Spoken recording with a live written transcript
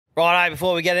Righto,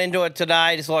 before we get into it today,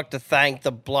 I'd just like to thank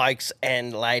the blokes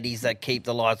and ladies that keep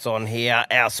the lights on here,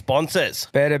 our sponsors.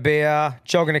 Better beer,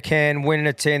 jogging a can, winning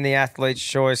a tin, the athlete's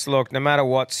choice. Look, no matter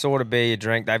what sort of beer you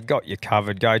drink, they've got you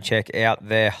covered. Go check out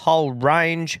their whole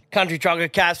range. Country Trucker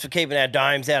Caps for keeping our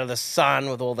domes out of the sun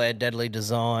with all their deadly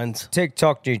designs.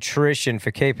 TikTok Nutrition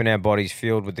for keeping our bodies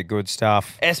fueled with the good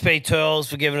stuff. SP Tools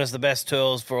for giving us the best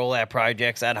tools for all our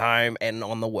projects at home and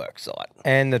on the work site.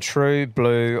 And the True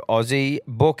Blue Aussie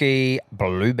Bookie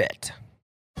Blue Bet.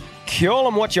 Call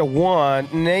them what you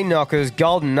want, knee knockers,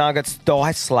 golden nuggets,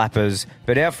 thigh slappers,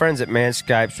 but our friends at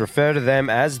Manscaped refer to them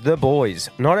as the boys.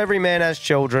 Not every man has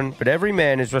children, but every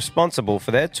man is responsible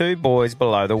for their two boys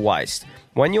below the waist.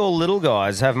 When your little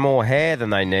guys have more hair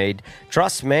than they need,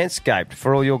 trust Manscaped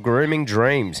for all your grooming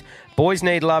dreams. Boys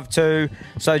need love too,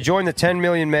 so join the 10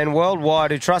 million men worldwide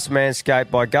who trust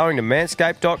Manscaped by going to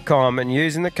manscaped.com and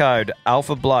using the code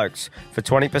ALPHABLOKES for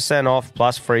 20% off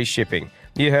plus free shipping.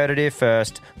 You heard it here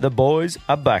first. The boys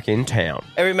are back in town.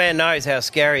 Every man knows how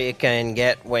scary it can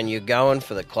get when you're going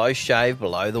for the close shave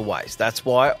below the waist. That's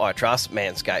why I trust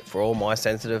Manscaped for all my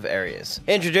sensitive areas.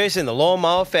 Introducing the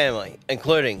Lawnmower family,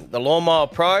 including the Lawnmower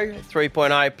Pro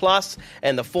 3.0 Plus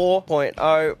and the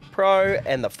 4.0 Pro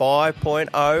and the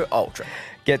 5.0 Ultra.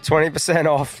 Get 20%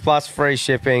 off plus free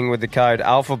shipping with the code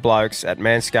ALPHABLOKES at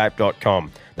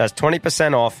manscaped.com. That's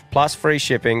 20% off plus free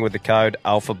shipping with the code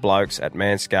ALPHABLOKES at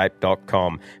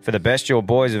manscaped.com. For the best your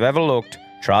boys have ever looked,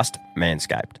 trust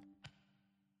Manscaped.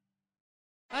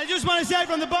 I just want to say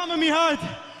from the bottom of my heart,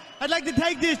 I'd like to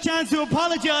take this chance to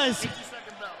apologize to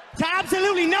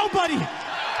absolutely nobody.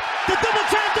 The double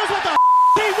champ does what the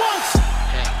he wants.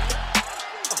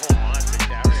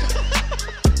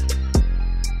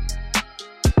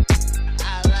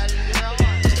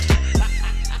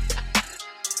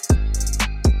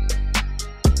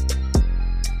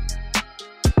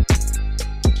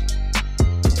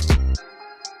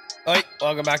 Oi,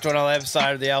 welcome back to another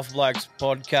episode of the Alpha Blokes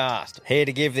podcast. Here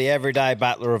to give the everyday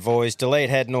battler a voice, delete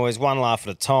head noise one laugh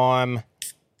at a time.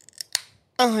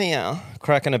 Oh yeah,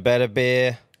 cracking a better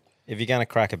beer. If you're going to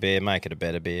crack a beer, make it a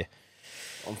better beer.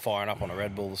 I'm firing up on a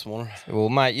Red Bull this morning. Well,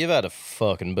 mate, you've had a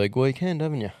fucking big weekend,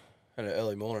 haven't you? Had an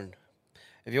early morning.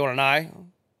 If you want to know,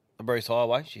 the Bruce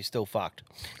Highway, she's still fucked.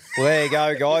 Well, there you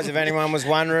go, guys. If anyone was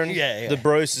wondering, Yeah. the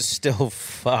Bruce is still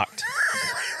fucked.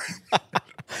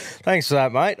 Thanks for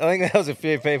that, mate. I think there was a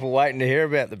few people waiting to hear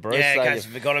about the Bruce. Yeah, in so case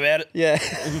you forgot about it. Yeah.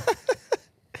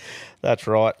 That's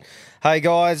right. Hey,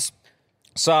 guys.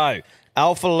 So,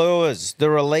 Alpha Lures, the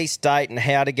release date and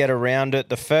how to get around it.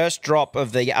 The first drop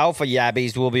of the Alpha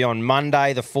Yabbies will be on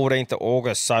Monday, the 14th of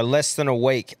August, so less than a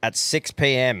week at 6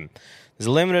 p.m. There's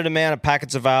a limited amount of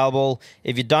packets available.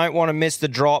 If you don't want to miss the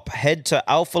drop, head to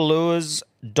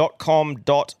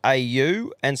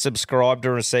alphalures.com.au and subscribe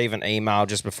to receive an email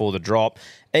just before the drop.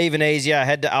 Even easier,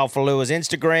 head to Alpha Lures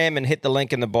Instagram and hit the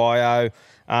link in the bio.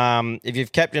 If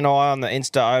you've kept an eye on the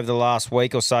Insta over the last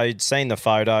week or so, you'd seen the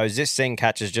photos. This thing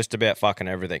catches just about fucking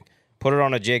everything. Put it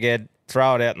on a jig head,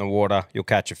 throw it out in the water, you'll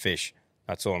catch a fish.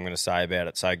 That's all I'm going to say about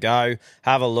it. So go,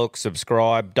 have a look,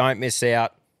 subscribe, don't miss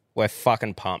out. We're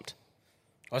fucking pumped.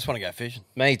 I just want to go fishing.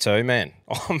 Me too, man.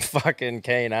 I'm fucking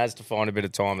keen as to find a bit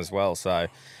of time as well. So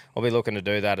I'll be looking to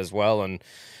do that as well. And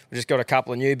we've just got a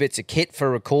couple of new bits of kit for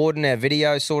recording our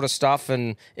video sort of stuff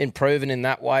and improving in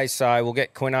that way. So we'll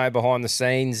get Quino behind the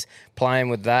scenes playing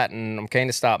with that. And I'm keen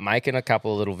to start making a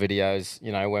couple of little videos,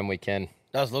 you know, when we can.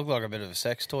 Does look like a bit of a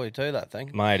sex toy too, that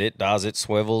thing. Mate, it does. It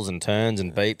swivels and turns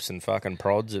and beeps and fucking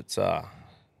prods. It's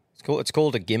cool. It's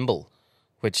called a gimbal,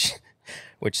 which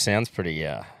sounds pretty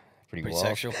wild.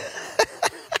 Sexual.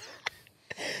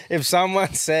 If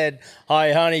someone said,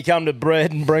 "Hey, honey, come to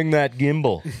bed and bring that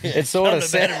gimbal," it sort Come of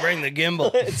to bed and bring the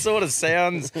gimbal. it sort of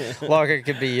sounds like it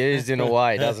could be used in a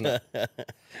way, doesn't it?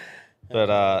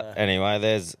 But anyway,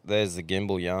 there's the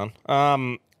gimbal yarn.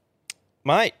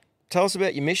 Mate, tell us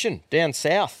about your mission down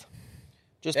south.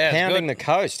 Just Yeah, it's pounding good. the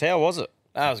coast. How was it?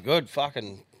 That was good.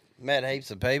 Fucking met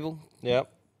heaps of people. Yep.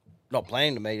 Not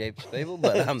planning to meet heaps of people,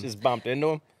 but Just bumped into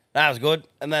them. that was good.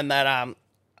 And then that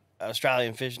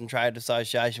Australian Fish and Trade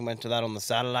Association went to that on the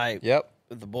Saturday. Yep.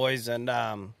 With the boys and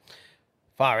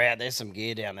far out. There's some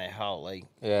gear down there. Holy.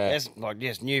 Yeah. There's like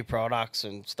just new products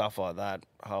and stuff like that.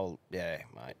 Yeah,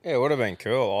 mate. Yeah, it would have been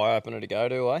cool. Eye opener to go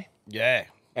to, eh? Yeah.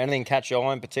 Anything catch your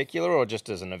eye in particular, or just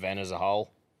as an event as a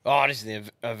whole? Oh, just the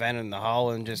event in the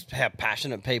whole and just how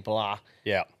passionate people are.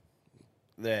 Yeah.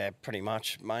 Yeah, pretty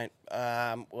much, mate.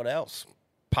 What else?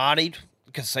 Partied,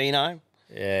 casino.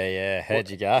 Yeah. How'd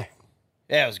you go?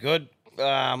 Yeah, it was good.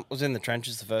 Was in the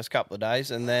trenches the first couple of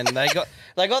days, and then they got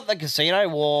the casino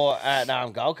war at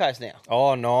Gold Coast now.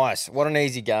 Oh, nice. What an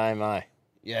easy game, eh?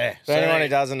 Yeah. For anyone who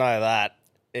doesn't know that,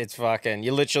 it's fucking...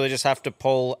 You literally just have to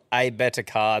pull a better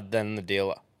card than the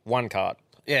dealer. One card.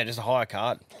 Yeah, just a higher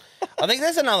card. I think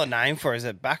there's another name for it. Is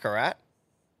it Baccarat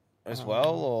as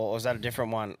well? Or is that a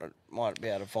different one? Might be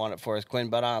able to find it for us, Quinn.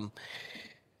 But,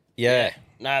 Yeah.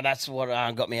 no, that's what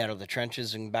got me out of the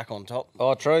trenches and back on top.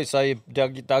 Oh, true. So you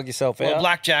dug yourself Well, out?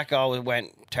 blackjack I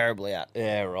went terribly at.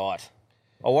 Yeah, right.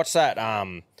 I watched that,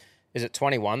 is it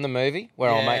 21, the movie, where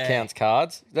old mate Yeah. counts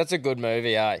cards? That's a good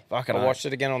movie, eh? Fucking I oath. watched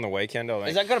it again on the weekend, I think.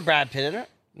 Has that got a Brad Pitt in it?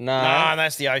 No. No,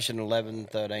 that's the Ocean 11,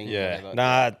 13. Yeah. whatever.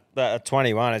 Nah, that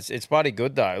 21, it's bloody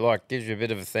good, though. Like, gives you a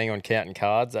bit of a thing on counting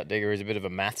cards. That digger is a bit of a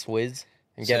maths whiz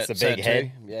and gets the big Cert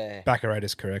head. two? Yeah. Baccarat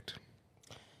is correct.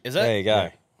 Is it? There you go.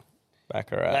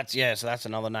 Baccarat. So that's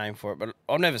another name for it. But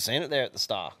I've never seen it there at the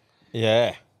Star. Yeah.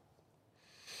 It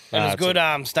Nah, was it's good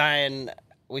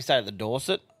we stayed at the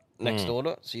Dorset next door to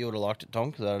it, so you would have liked it,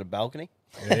 Tom, because I had a balcony.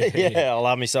 Yeah, I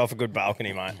love myself a good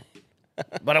balcony, mate.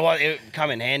 But it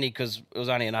come in handy because it was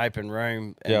only an open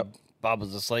room and Yep. Bub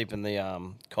was asleep in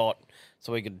the cot,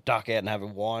 so we could duck out and have a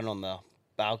wine on the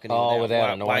balcony.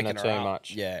 Without annoying waking her her too up.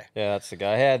 much. Yeah. Yeah, that's the go.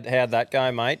 How'd that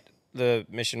go, mate? The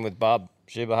mission with Bub.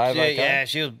 She behave Yeah, okay? yeah,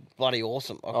 she was bloody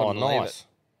awesome. I couldn't Oh, believe nice.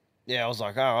 it. Yeah, I was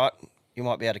like, all right, you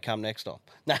might be able to come next time.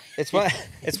 No. It's one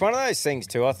of those things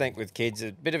too. I think with kids,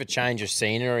 a bit of a change of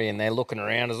scenery, and they're looking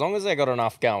around. As long as they got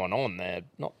enough going on, they're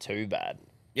not too bad.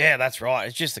 Yeah, that's right.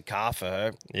 It's just the car for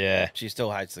her. Yeah. She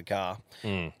still hates the car.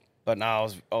 Hmm. But no,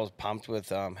 I was pumped with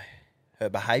her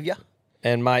behaviour.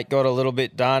 And mate, got a little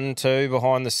bit done too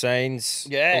behind the scenes.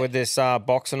 Yeah. With this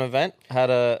boxing event, had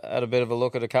a bit of a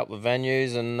look at a couple of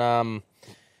venues, and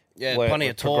Yeah, we're plenty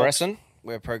of talks. progressing.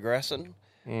 We're progressing.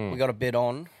 We got a bit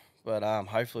on, but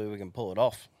hopefully we can pull it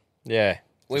off. Yeah.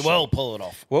 We will pull it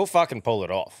off. We'll fucking pull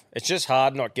it off. It's just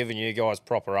hard not giving you guys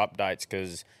proper updates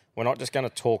because we're not just going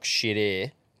to talk shit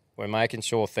here. We're making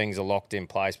sure things are locked in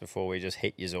place before we just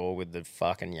hit you all with the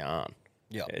fucking yarn.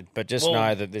 Yeah. But just We'll-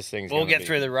 know that this thing's We'll gonna get be...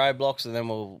 through the roadblocks and then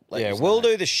we'll let Yeah, you we'll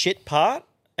know. do the shit part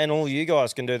and all you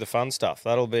guys can do the fun stuff.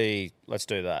 That'll be... Let's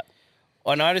do that.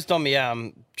 I noticed on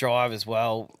my drive as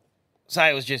well, say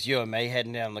it was just you and me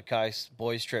heading down the coast,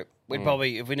 boys trip, we'd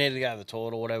probably, if we needed to go to the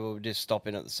toilet or whatever, we'd just stop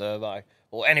in at the Servo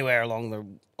or anywhere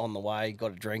on the way,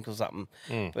 got a drink or something.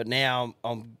 But now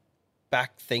I'm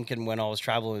back thinking when I was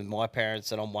travelling with my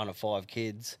parents and I'm one of 5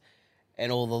 kids and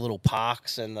all the little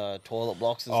parks and the toilet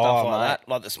blocks and stuff like mate. that.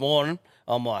 Like this morning,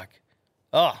 I'm like,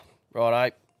 oh,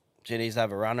 righto, Ginny's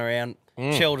have a run around.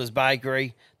 Childer's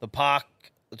Bakery, the park,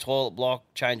 the toilet block,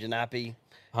 change a nappy.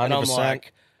 And I'm 100%.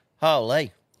 like,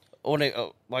 holy.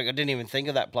 Like, I didn't even think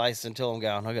of that place until I'm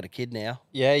going, I got a kid now.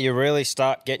 Yeah, you really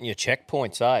start getting your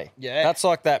checkpoints, eh? Yeah. That's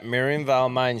like that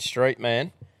Miriamvale main street,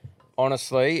 man.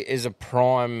 Honestly, is a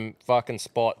prime fucking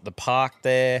spot. The park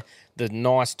there, the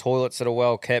nice toilets that are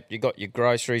well kept. You got your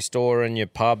grocery store and your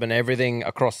pub and everything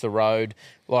across the road.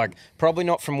 Like, probably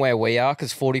not from where we are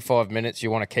because 45 minutes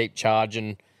you want to keep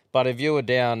charging. But if you were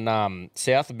down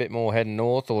south a bit more, heading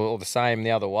north or the same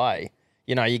the other way,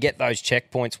 you know, you get those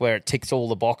checkpoints where it ticks all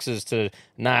the boxes to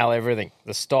nail everything.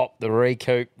 The stop, the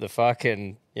recoup, the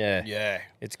fucking, yeah. Yeah.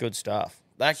 It's good stuff.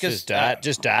 That It's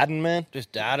just dadding, man.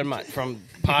 Just dadding, mate. From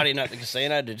partying at the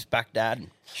casino to just back dadding.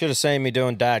 Should have seen me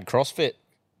doing dad CrossFit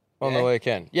on the Yeah?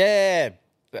 weekend. Yeah.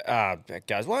 It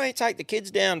goes, why don't you take the kids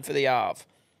down for the Arv?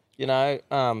 You know,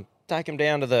 take them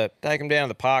down to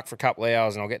the park for a couple of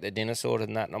hours and I'll get their dinner sorted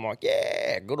and that. And I'm like,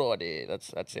 yeah, good idea.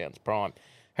 That sounds prime.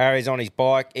 Harry's on his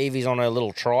bike. Evie's on her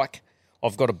little trike.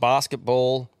 I've got a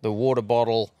basketball, the water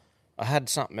bottle. I had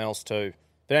something else too.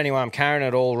 But anyway, I'm carrying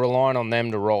it all, relying on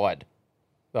them to ride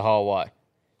the whole way.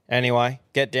 Anyway,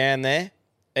 get down there.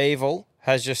 Evil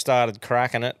has just started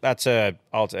cracking it. That's her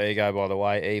alter ego, by the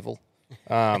way, Evil.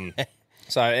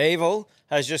 So Evil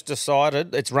has just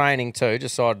decided, it's raining too,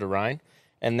 decided to rain.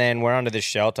 And then we're under this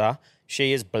shelter.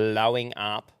 She is blowing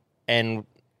up and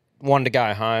wanted to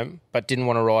go home, but didn't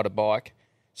want to ride a bike.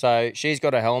 So she's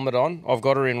got a helmet on. I've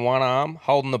got her in one arm,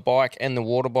 holding the bike and the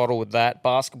water bottle with that,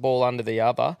 basketball under the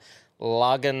other,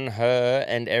 lugging her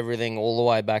and everything all the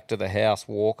way back to the house,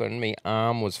 walking. Me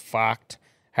arm was fucked.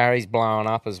 Harry's blowing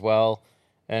up as well.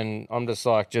 And I'm just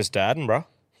like, just dadding, bro.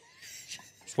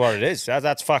 That's what it is.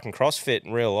 That's fucking CrossFit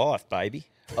in real life, baby.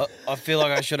 I feel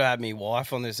like I should have had my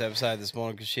wife on this episode this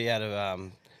morning because she had a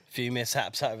few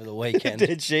mishaps over the weekend.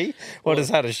 Did she? What has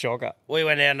had a shocker? We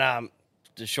went down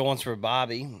to Sean's for a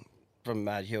barbie from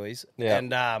Mad Huey's. Yeah.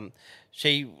 And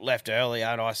she left early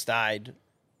and I stayed.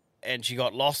 And she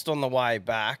got lost on the way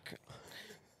back.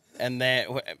 And then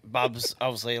Bubs,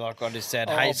 obviously, like I just said,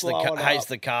 hates blowing the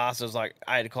up. car. So it was like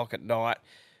 8 o'clock at night.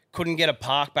 couldn't get a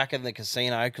park back in the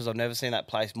casino because I've never seen that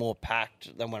place more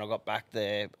packed than when I got back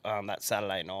there that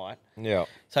Saturday night. Yeah.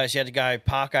 So she had to go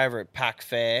park over at Pack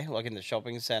Fair, like in the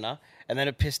shopping centre, and then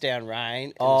it pissed down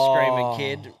rain and a screaming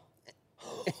kid.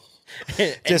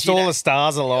 Just all the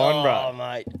stars aligned, bro. Oh,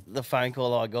 mate, the phone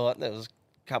call I got, there was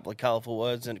a couple of colourful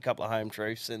words and a couple of home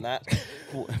truths in that.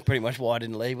 Pretty much why I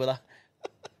didn't leave with her.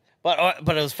 But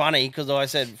it was funny because I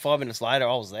said 5 minutes later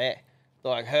I was there.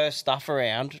 Like her stuff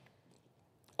around.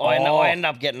 I ended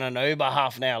up getting an Uber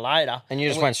half an hour later. And you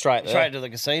just went straight there? Straight to the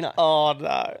casino. Oh,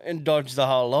 no. And dodged the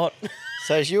whole lot.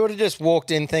 So you would have just walked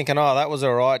in thinking, oh, that was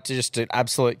all right, to just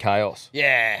absolute chaos.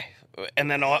 Yeah. And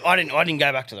then I didn't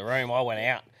go back to the room. I went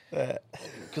out.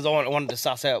 Because I wanted to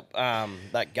suss out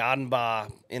that garden bar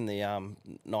in the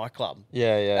nightclub.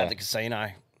 Yeah, yeah. At the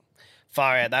casino.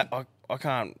 Far out that. I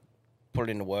can't put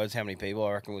it into words how many people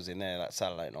I reckon was in there that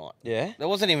Saturday night. Yeah? There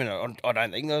wasn't even, I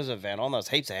don't think there was an event on. There was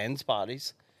heaps of hens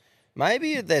parties.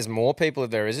 Maybe there's more people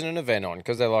if there isn't an event on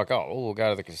because they're like, oh, well, we'll go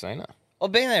to the casino.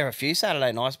 I've been there a few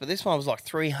Saturday nights, but this one was like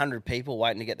 300 people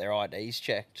waiting to get their IDs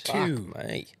checked. Fuck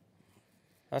me.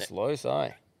 That's loose,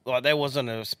 eh? Like, there wasn't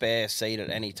a spare seat at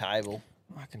any table.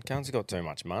 Fucking cunt's got too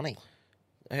much money.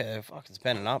 Yeah, they're fucking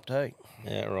spending up too.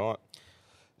 Yeah, right.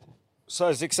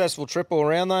 So, successful trip all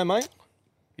around though, mate?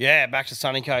 Yeah, back to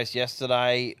Sunny Coast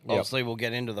yesterday. Obviously, we'll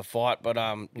get into the fight, but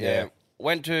yeah.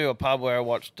 Went to a pub where I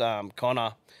watched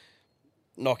Connor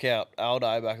knock out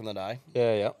Aldo back in the day.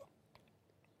 Yeah, yeah.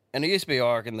 And it used to be,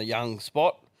 I reckon, the young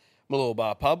spot, my little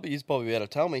bar pub. He's probably be able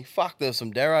to tell me. Fuck, there was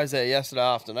some Deros there yesterday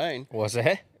afternoon. Was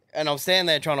there? And I'm standing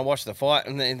there trying to watch the fight,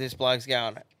 and then this bloke's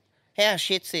going, how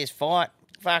shit's this fight?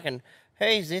 Fucking,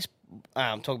 who's this?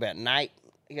 Talking about Nate.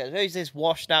 He goes, who's this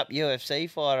washed up UFC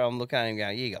fighter? I'm looking at him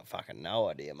going, you got fucking no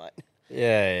idea, mate.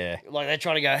 Yeah, yeah. Like, they're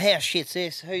trying to go, how shit's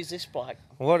this? Who's this bloke?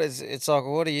 It's like,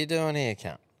 what are you doing here,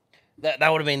 cunt?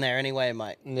 That would have been there anyway,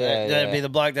 mate. Yeah, That'd be the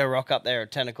bloke that rock up there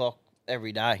at 10 o'clock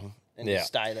every day and just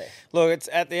stay there. Look, it's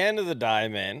at the end of the day,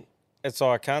 man, it's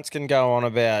like cunts can go on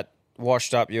about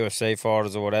washed up UFC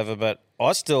fighters or whatever, but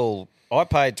I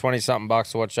paid 20-something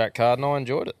bucks to watch that card and I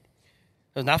enjoyed it.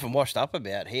 There's nothing washed up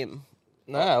about him.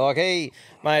 No, like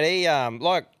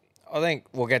like, I think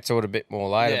we'll get to it a bit more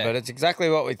later, but it's exactly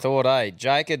what we thought, eh?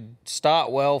 Jake could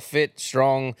start well, fit,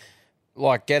 strong,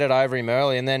 like get it over him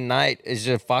early, and then Nate is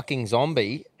a fucking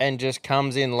zombie and just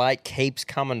comes in late, keeps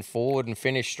coming forward and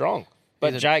finish strong.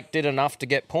 But Jake did enough to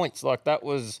get points. Like I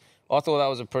thought that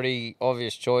was a pretty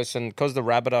obvious choice, and because the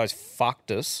Rabbitohs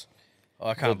fucked us,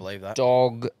 I can't believe that.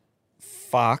 Dog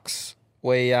fucks.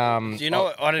 We Do you know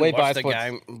what? I didn't watch the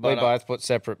game. But we both put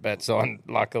separate bets on,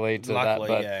 luckily to that.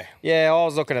 But yeah. I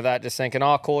was looking at that just thinking,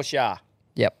 of course, yeah.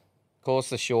 Yep. Of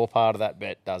course, the sure part of that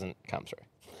bet doesn't come through.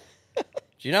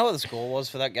 Do you know what the score was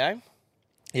for that game?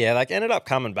 Yeah, they ended up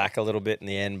coming back a little bit in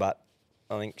the end, but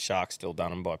I think Sharks still done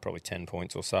them by probably 10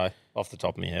 points or so. Off the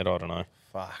top of my head, I don't know.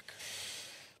 Fuck.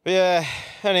 But yeah,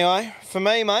 anyway, for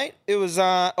me, mate, it was...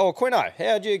 Quino,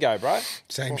 how'd you go, bro?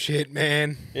 Same shit,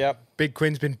 man. Yep. Big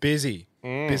Quinn's been busy.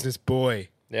 Business boy.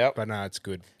 Yep. But no, it's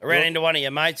good. I ran into one of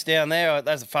your mates down there.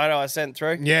 That's a photo I sent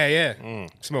through. Yeah, yeah.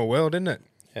 Small world, isn't it?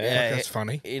 Yeah, That's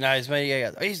funny. He knows me. He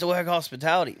goes, I used to work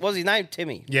hospitality. What's his name?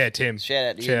 Timmy. Yeah, Tim. Shout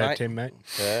out to you, Shout out mate. Tim, mate.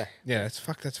 Yeah. Yeah,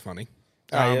 that's funny.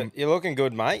 You're looking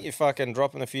good, mate. You're fucking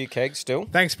dropping a few kegs still.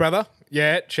 Thanks, brother.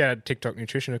 Yeah, shout out to TikTok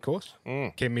Nutrition, of course.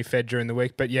 Keeping me fed during the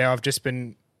week. But yeah, I've just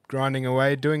been grinding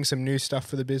away, doing some new stuff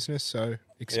for the business, so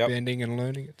expanding and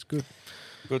learning. It's good.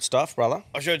 Good stuff, brother.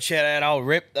 I should shout out old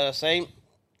Rip that I seen.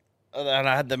 And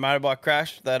I had the motorbike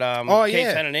crash that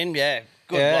keeps sending in. Yeah,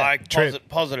 good bloke.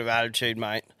 Positive attitude,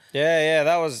 mate. Yeah,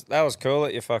 that was cool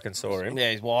that you fucking saw him.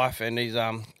 Yeah, his wife and his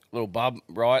little bub,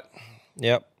 right?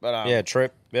 Yep. But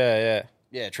Trip. Yeah.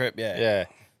 Yeah, Trip, yeah. Yeah.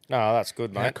 No, that's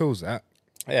good, mate. How cool's that?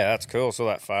 Yeah, that's cool. Saw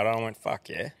that photo. I went, fuck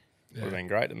yeah. Would have been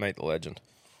great to meet the legend.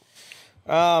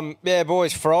 Yeah,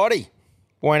 boys, Friday.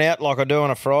 Went out like I do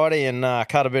on a Friday and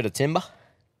cut a bit of timber.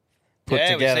 We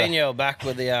seen you back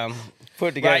with the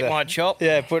put together, Rate My Chop.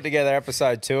 Yeah, put together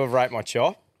episode 2 of Rate My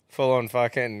Chop. Full on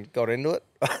fucking got into it.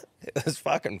 It was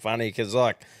fucking funny because,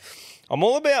 like, I'm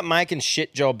all about making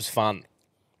shit jobs fun.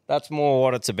 That's more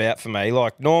what it's about for me.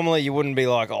 Like, normally you wouldn't be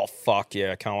like, oh, fuck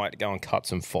yeah, I can't wait to go and cut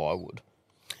some firewood.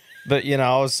 But, you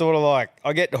know, I was sort of like,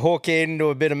 I get to hook into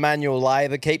a bit of manual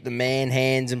labour, keep the man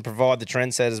hands and provide the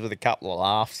trendsetters with a couple of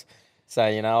laughs. So,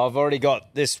 you know, I've already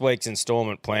got this week's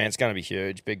instalment plan. It's going to be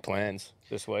huge. Big plans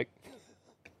this week.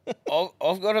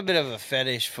 I've got a bit of a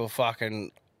fetish for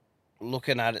fucking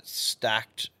looking at it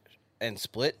stacked and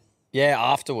split. Yeah,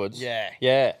 afterwards. Yeah.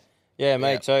 Yeah,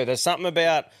 me too. There's something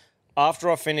about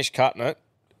after I finish cutting it,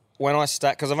 when I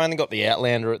stack, because I've only got the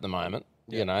Outlander at the moment,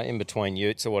 you know, in between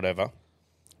utes or whatever.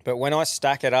 But when I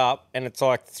stack it up and it's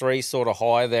like 3 sort of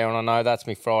high there, and I know that's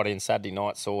me Friday and Saturday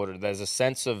night sorted, there's a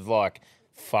sense of like,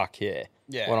 fuck yeah,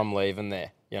 when I'm leaving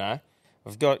there, you know.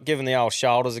 I've given the old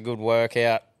shoulders a good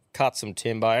workout, cut some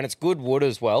timber, and it's good wood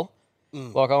as well.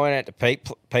 Like I went out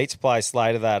to Pete's place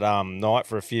later that night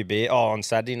for a few beers. Oh, on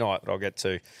Saturday night, but I'll get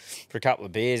to for a couple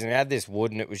of beers, and we had this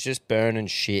wood, and it was just burning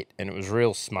shit, and it was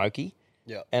real smoky.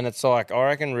 Yeah. And it's like, I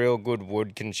reckon real good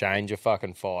wood can change a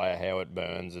fucking fire, how it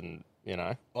burns, and you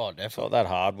know. Oh, It's definitely. not that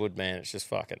hardwood, man. It's just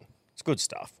fucking, it's good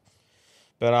stuff.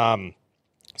 But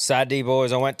Saturday,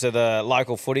 boys, I went to the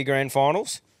local footy grand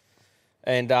finals.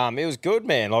 And it was good,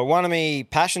 man. Like, one of my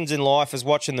passions in life is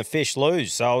watching the Fish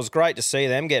lose. So it was great to see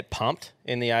them get pumped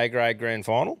in the A-grade grand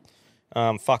final.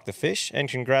 Fuck the Fish. And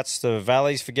congrats to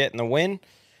Valleys for getting the win.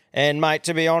 And, mate,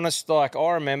 to be honest, like,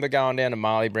 I remember going down to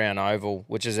Marley Brown Oval,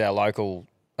 which is our local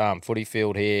footy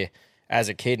field here, as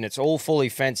a kid. And it's all fully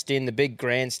fenced in, the big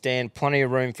grandstand, plenty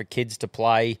of room for kids to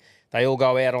play. They all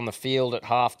go out on the field at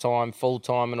halftime,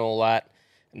 full-time and all that.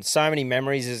 And so many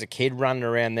memories as a kid running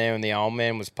around there when the old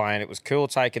man was playing. It was cool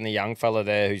taking the young fella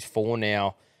there who's 4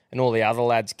 now and all the other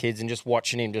lads' kids and just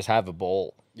watching him just have a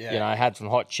ball. Yeah. You know, had some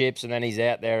hot chips and then he's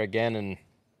out there again, and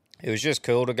it was just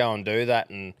cool to go and do that.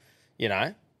 And, you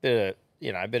know, bit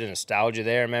of nostalgia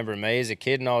there. I remember me as a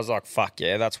kid and I was like, fuck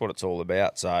yeah, that's what it's all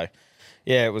about. So,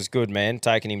 yeah, it was good, man,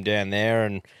 taking him down there.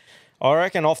 And I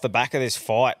reckon off the back of this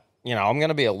fight, you know, I'm going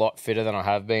to be a lot fitter than I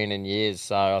have been in years.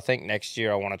 So I think next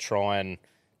year I want to try and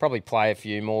probably play a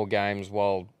few more games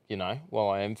while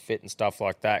I am fit and stuff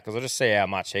like that, because I just see how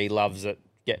much he loves it,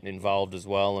 getting involved as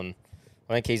well. And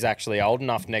I think he's actually old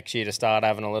enough next year to start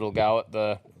having a little go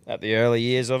at the early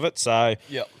years of it. So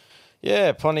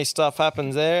yeah, plenty of stuff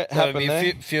happens there. There'll be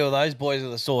a few of those boys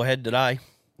with a sore head today.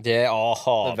 Yeah,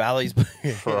 The Valleys.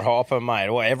 proper, mate.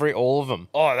 All of them.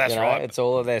 Oh, that's right. It's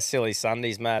all of their silly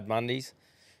Sundays, Mad Mondays,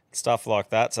 stuff like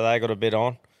that. So they got a bit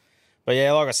on. But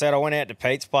yeah, like I said, I went out to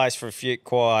Pete's place for a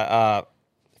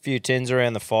few tins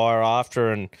around the fire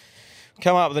after, and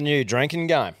come up with a new drinking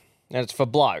game. And it's for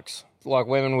blokes. Like,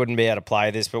 women wouldn't be able to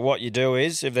play this, but what you do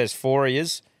is, if there's 4 of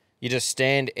yous, you just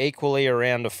stand equally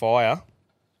around a fire,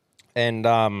 and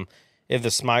if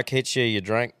the smoke hits you, you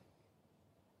drink.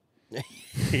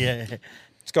 Yeah.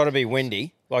 It's got to be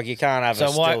windy. Like, you can't have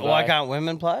a So why can't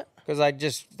women play it? Because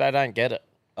they don't get it.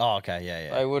 Oh, okay.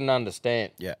 Yeah. They wouldn't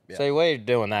understand. Yeah. See, we're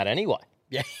doing that anyway.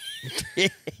 Yeah.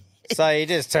 So you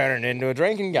just turn it into a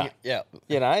drinking game. Yeah.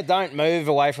 You know, don't move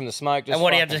away from the smoke. Just And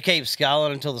what do you have to keep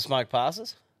sculling until the smoke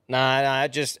passes? No,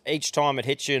 just each time it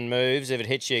hits you and moves, if it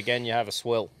hits you again, you have a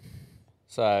swill.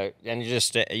 So, and you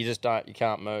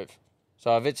can't move.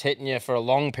 So if it's hitting you for a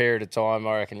long period of time,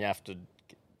 I reckon you have to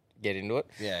get into it.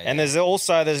 Yeah. And there's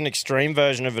an extreme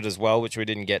version of it as well, which we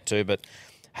didn't get to, but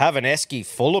have an esky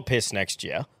full of piss next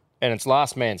year, and it's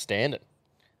last man standing.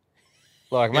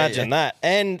 Like, imagine that.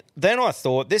 And then I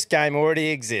thought, this game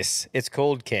already exists. It's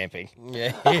called camping.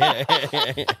 Yeah.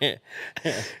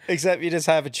 Except you just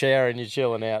have a chair and you're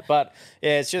chilling out. But,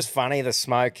 yeah, it's just funny, the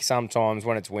smoke sometimes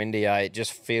when it's windy, it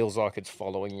just feels like it's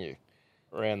following you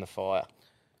around the fire.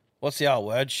 What's the old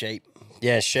word? Sheep.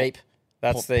 Yeah, sheep.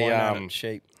 That's Pointing at it,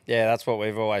 sheep. Yeah, that's what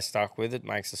we've always stuck with. It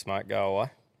makes the smoke go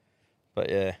away. But,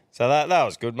 yeah. So that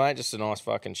was good, mate. Just a nice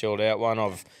fucking chilled out one.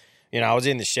 I was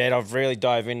in the shed. I've really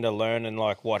dove into learning,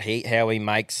 like, how he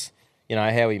makes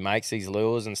these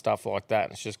lures and stuff like that.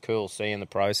 And it's just cool seeing the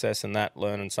process and that,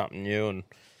 learning something new and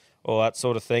all that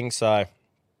sort of thing. So,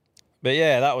 but,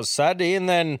 yeah, that was Saturday. And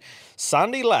then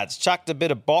Sunday, lads, chucked a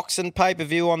bit of boxing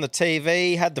pay-per-view on the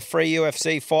TV, had the free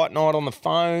UFC fight night on the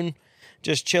phone,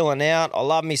 just chilling out. I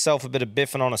love myself a bit of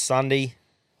biffing on a Sunday.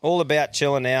 All about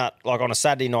chilling out, like on a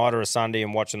Saturday night or a Sunday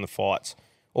and watching the fights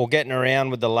or getting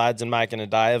around with the lads and making a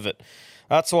day of it.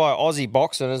 That's why Aussie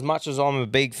boxing, as much as I'm a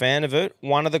big fan of it,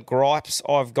 one of the gripes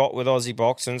I've got with Aussie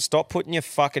boxing, stop putting your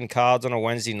fucking cards on a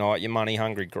Wednesday night, you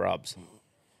money-hungry grubs.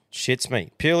 Shits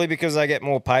me. Purely because they get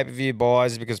more pay-per-view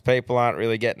buys, because people aren't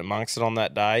really getting amongst it on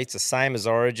that day. It's the same as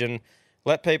Origin.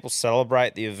 Let people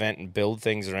celebrate the event and build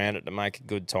things around it to make a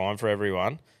good time for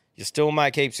everyone. You still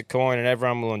make heaps of coin and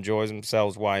everyone will enjoy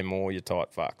themselves way more, you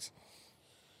tight fucks.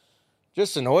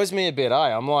 Just annoys me a bit,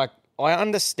 I'm like, I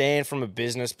understand from a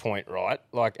business point, right?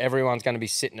 Like, everyone's going to be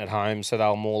sitting at home, so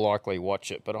they'll more likely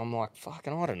watch it. But I'm like,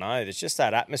 fucking, I don't know. There's just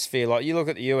that atmosphere. Like, you look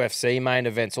at the UFC main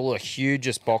events, all the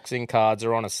hugest boxing cards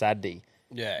are on a Saturday.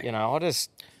 Yeah. You know, I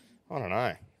don't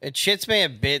know. It shits me a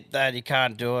bit that you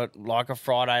can't do it like a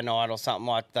Friday night or something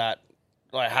like that.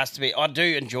 Like, it has to be. I do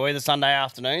enjoy the Sunday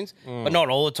afternoons, but not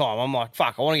all the time. I'm like,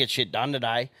 fuck, I want to get shit done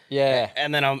today. Yeah.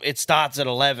 And then it starts at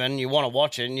 11. You want to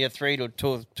watch it, and you're 3 to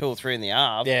 2 or 3 in the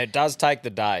half. Yeah, it does take the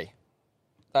day.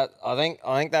 I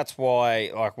think that's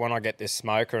why, like, when I get this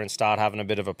smoker and start having a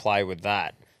bit of a play with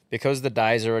that, because the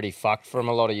day's already fucked from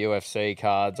a lot of UFC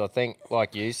cards, I think,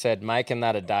 like you said, making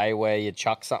that a day where you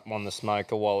chuck something on the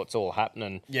smoker while it's all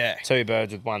happening. Yeah. 2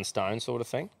 birds with 1 stone sort of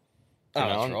thing. Oh, You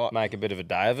know, that's and right. make a bit of a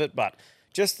day of it. But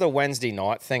just the Wednesday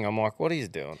night thing, I'm like, what are you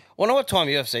doing? Wonder what time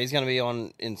UFC is going to be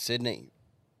on in Sydney.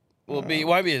 It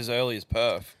won't be as early as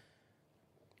Perth.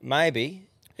 Maybe.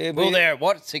 Well, they're at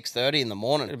what, 6:30 in the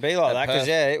morning. It'd be like at that because, Perth.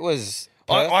 yeah, it was...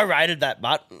 I rated that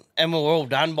button, and we were all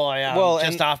done by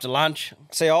just after lunch.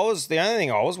 See, the only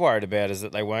thing I was worried about is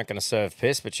that they weren't going to serve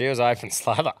piss, but she was open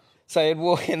slather. So you'd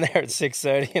walk in there at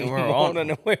 6:30 in the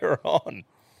morning and we were on.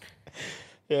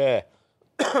 Yeah.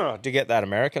 To get that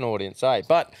American audience, eh?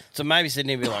 But, So maybe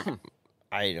Sydney will be like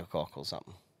 8 o'clock or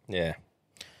something. yeah,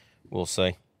 we'll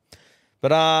see.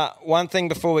 But one thing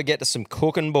before we get to some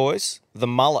cooking, boys, the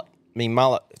mullet.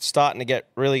 It's starting to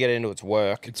really get into its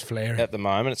work. It's flaring. At the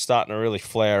moment. It's starting to really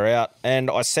flare out. And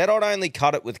I said I'd only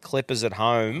cut it with clippers at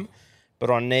home,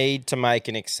 but I need to make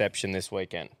an exception this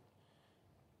weekend.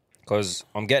 Because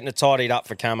I'm getting it tidied up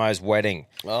for Camo's wedding.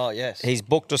 Oh, yes. He's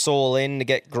booked us all in to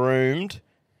get groomed,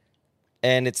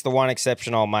 and it's the one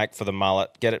exception I'll make for the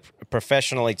mullet. Get it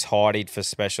professionally tidied for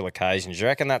special occasions. You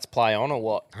reckon that's play on or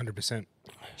what? 100%.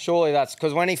 Surely that's...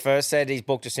 Because when he first said he's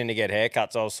booked us in to get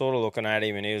haircuts, I was sort of looking at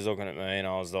him and he was looking at me and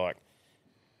I was like,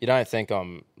 you don't think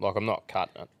I'm not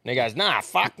cutting it? And he goes, nah,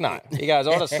 fuck no. He goes,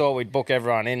 I just thought we'd book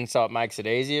everyone in so it makes it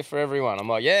easier for everyone. I'm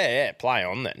like, yeah, play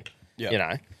on then. Yep. You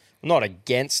know? I'm not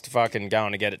against fucking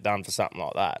going to get it done for something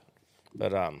like that.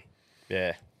 But,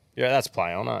 yeah, that's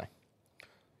play on, eh?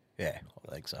 Yeah,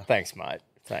 I think so. Thanks, mate.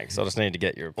 Thanks. I just need to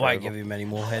get your I approval. won't give him any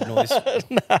more head noise.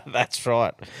 That's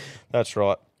right. That's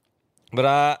right.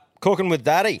 But cooking with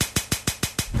Daddy.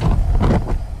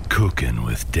 Cooking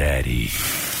with Daddy.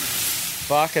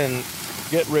 Fucking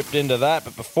get ripped into that.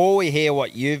 But before we hear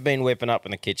what you've been whipping up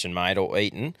in the kitchen, mate, or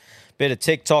eating, bit of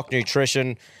TikTok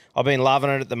nutrition. I've been loving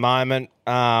it at the moment.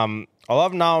 I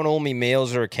love knowing all my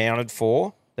meals are accounted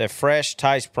for. They're fresh,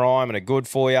 taste prime, and are good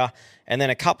for you. And then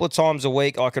a couple of times a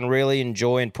week, I can really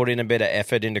enjoy and put in a bit of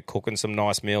effort into cooking some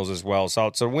nice meals as well. So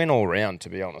it's a win all round, to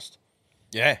be honest.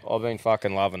 Yeah. I've been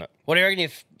fucking loving it. What do you reckon your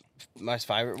most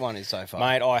favourite one is so far?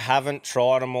 Mate, I haven't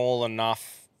tried them all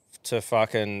enough to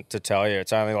tell you.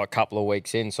 It's only like a couple of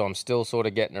weeks in, so I'm still sort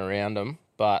of getting around them.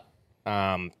 But,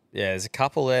 yeah, there's a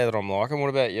couple there that I'm liking. What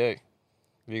about you?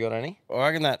 Have you got any? I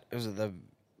reckon that, was it the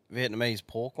Vietnamese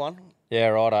pork one? Yeah,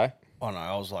 righto. Oh, no,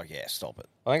 I was like, yeah, stop it.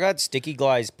 I think I had sticky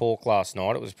glazed pork last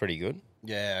night. It was pretty good.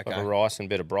 Yeah, Like okay. a rice and a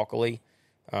bit of broccoli.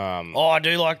 Oh, I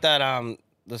do like that,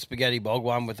 the spaghetti bog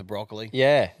one with the broccoli.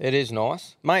 Yeah, it is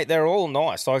nice. Mate, they're all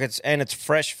nice. Like it's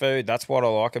fresh food. That's what I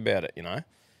like about it, you know?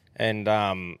 And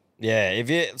yeah,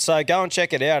 so go and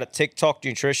check it out at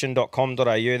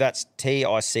tiktoknutrition.com.au. That's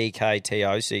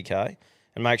TICKTOCK.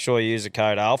 And make sure you use the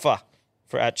code ALPHA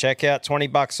at checkout.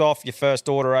 $20 off your first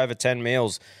order over 10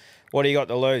 meals. What do you got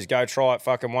to lose? Go try it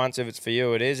fucking once. If it's for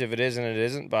you, it is. If it isn't, it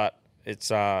isn't. But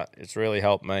it's really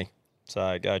helped me.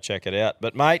 So go check it out.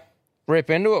 But mate, rip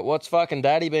into it. What's fucking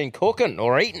Daddy been cooking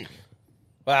or eating?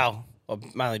 Well,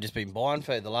 I've mainly just been buying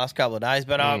food the last couple of days.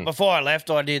 But before I left,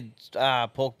 I did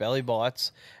pork belly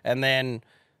bites. And then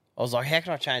I was like, how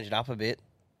can I change it up a bit?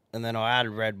 And then I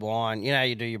added red wine. You know,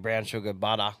 you do your brown sugar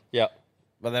butter. Yep.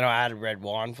 But then I added red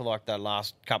wine for like the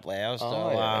last couple of hours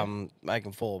to make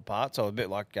them fall apart. So a bit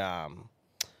like the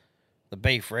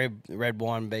beef rib, red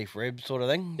wine beef rib sort of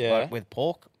thing. Yeah. But with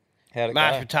pork. How'd it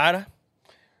Mashed go? potato.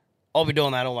 I'll be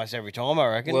doing that almost every time, I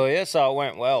reckon. Well, yeah, so it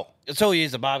went well. It's all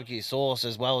use the barbecue sauce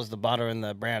as well as the butter and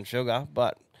the brown sugar.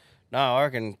 But no, I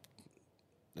reckon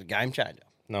the game changer.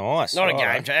 Nice. Not a Right.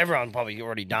 game changer. Everyone's probably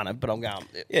already done it, but I'm going.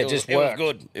 Yeah, it just was, it was worked.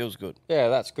 good. It was good. Yeah,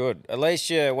 that's good. At least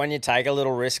when you take a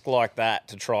little risk like that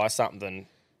to try something,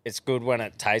 it's good when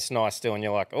it tastes nice still and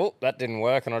you're like, oh, that didn't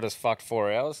work and I just fucked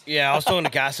 4 hours. Yeah, I was talking to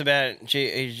Gus about it.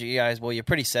 She goes, well, you're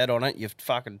pretty set on it. You've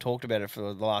fucking talked about it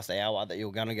for the last hour that you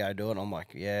were going to go do it. And I'm like,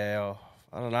 yeah,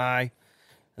 I don't know.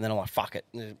 And then I'm like, fuck it.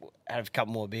 Had a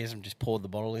couple more beers and just poured the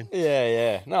bottle in.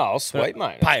 Yeah. No, sweet,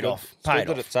 mate. Paid off. Paid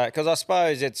off. Because I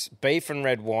suppose it's beef and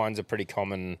red wine's a pretty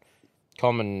common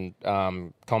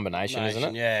combination, isn't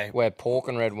it? Yeah. Where pork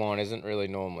and red wine isn't really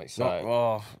normally. So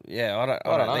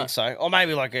I don't think so. Or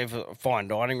maybe like if a fine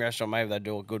dining restaurant, maybe they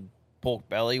do a good pork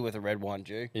belly with a red wine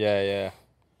stew. yeah.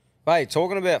 Mate,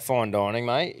 talking about fine dining,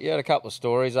 mate, you had a couple of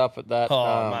stories up at that.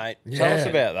 Oh, mate. Tell us Yeah.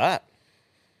 about that.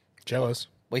 Jealous.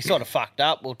 we sort of fucked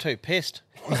up. We were too pissed.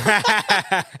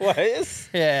 What is?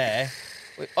 Yeah.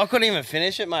 I couldn't even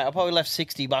finish it, mate. I probably left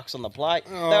 $60 on the plate.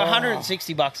 They were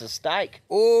 $160 a steak.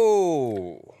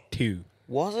 Ooh. 2.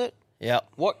 Was it? Yep.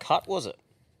 What cut was it?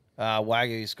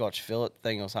 Wagyu Scotch fillet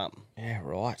thing or something. Yeah,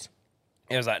 right.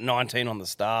 It was like 19 on the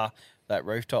Star, that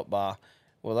rooftop bar.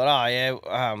 Well,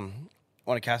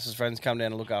 one of Cass's friends come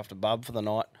down to look after Bub for the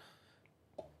night.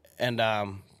 And,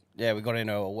 we got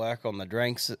into our work on the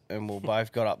drinks and we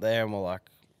both got up there and we're like,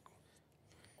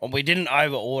 we didn't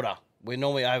over-order. We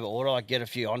normally over-order, like get a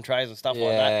few entrees and stuff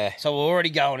like that. So we're already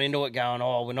going into it going,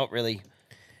 we're not really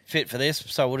fit for this,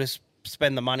 so we'll just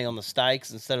spend the money on the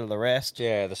steaks instead of the rest.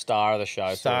 Yeah, the star of the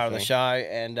show. Star of the show,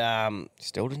 and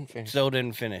Still didn't finish. still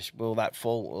didn't finish. We were that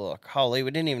full. We were like, holy, we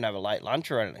didn't even have a late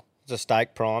lunch or anything. It's a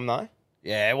steak prime, though.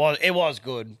 Yeah, it was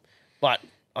good, but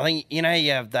I think you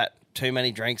have that too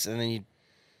many drinks and then you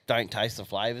don't taste the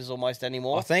flavours almost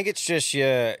anymore. I think it's just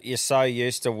you're so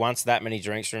used to once that many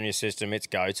drinks are in your system, it's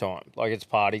go time. Like it's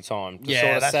party time. To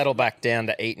sort of settle back down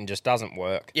to eating just doesn't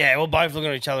work. Yeah, we're both looking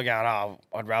at each other going,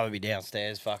 I'd rather be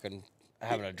downstairs fucking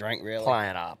having a drink, really.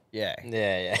 Playing up. Yeah.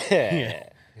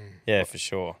 Yeah, for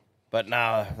sure. But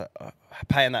no,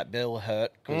 paying that bill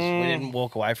hurt because we didn't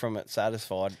walk away from it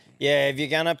satisfied. Yeah, if you're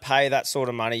going to pay that sort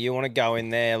of money, you want to go in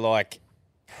there like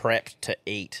prepped to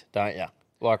eat, don't you?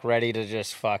 Like ready to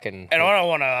just fucking... And I don't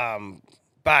want to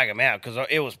bag them out because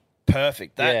it was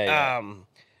perfect. That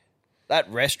that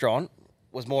restaurant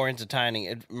was more entertaining.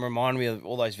 It reminded me of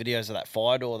all those videos of that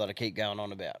fire door that I keep going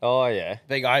on about. Oh, yeah.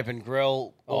 Big open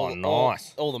grill.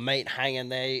 Nice. All the meat hanging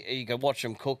there. You could watch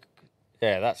them cook.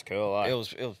 Yeah, that's cool. Eh? It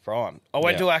was prime. I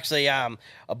went to actually a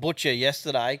butcher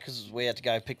yesterday because we had to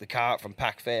go pick the car up from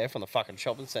Pack Fair from the fucking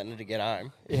shopping centre to get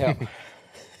home. Yeah.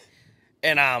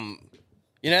 And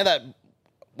you know that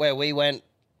where we went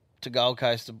to Gold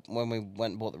Coast when we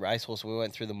went and bought the racehorse, we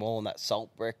went through the mall and that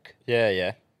salt brick.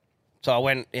 Yeah. So I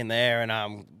went in there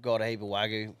and got a heap of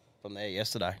Wagyu from there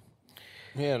yesterday.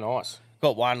 Yeah, nice.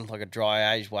 Got one, like a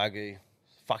dry aged Wagyu,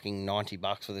 fucking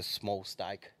 $90 for this small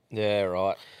steak. Yeah,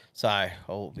 right. So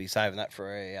I'll be saving that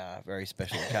for a very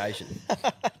special occasion.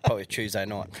 Probably a Tuesday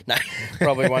night. No.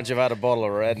 Probably once you've had a bottle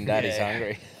of red and Daddy's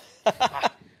hungry. I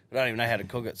don't even know how to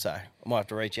cook it, so I might have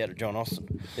to reach out to John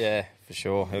Austin. Yeah, for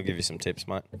sure. He'll give you some tips,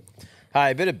 mate.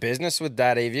 Hey, a bit of business with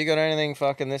Daddy. Have you got anything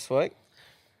fucking this week?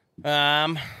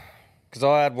 Because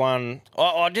I had one.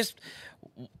 I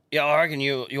reckon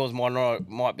yours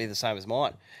might be the same as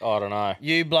mine. I don't know.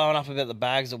 You blowing up about the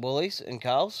bags of Woolies and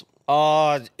Coles?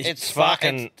 Oh, It sparked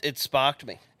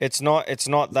me. It's not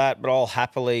that, but I'll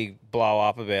happily blow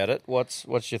up about it. What's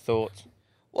your thoughts?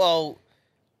 Well,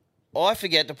 I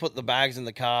forget to put the bags in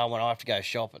the car when I have to go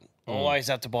shopping. I always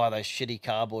have to buy those shitty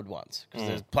cardboard ones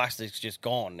because the plastic's just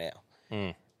gone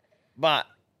now. But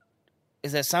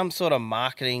is there some sort of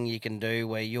marketing you can do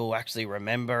where you'll actually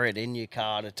remember it in your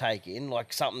car to take in,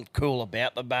 like something cool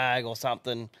about the bag or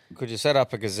something? Could you set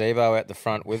up a gazebo out the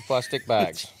front with plastic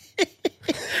bags?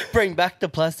 Bring back the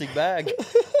plastic bag.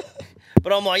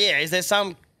 But I'm like, is there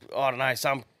some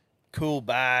cool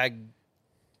bag?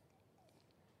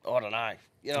 I don't know.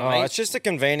 You know what I mean? It's just the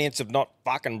convenience of not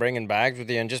fucking bringing bags with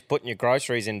you and just putting your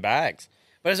groceries in bags.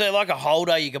 But is there like a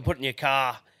holder you can put in your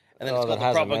car and then it's got that the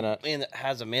has proper them in it. that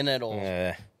has them in it? Or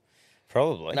Yeah,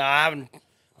 probably. no, I haven't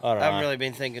I don't know. really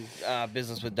been thinking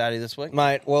business with Daddy this week.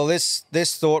 Mate, well, this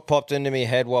thought popped into my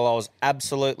head while I was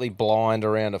absolutely blind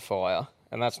around a fire.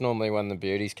 And that's normally when the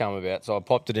beauties come about. So I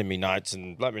popped it in my notes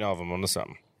and let me know if I'm onto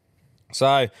something.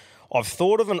 So I've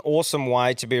thought of an awesome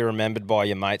way to be remembered by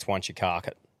your mates once you cark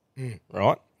it.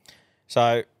 Right?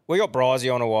 So we got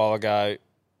Brizzy on a while ago.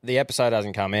 The episode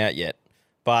hasn't come out yet,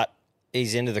 but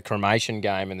he's into the cremation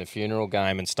game and the funeral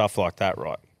game and stuff like that,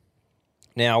 right?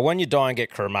 Now, when you die and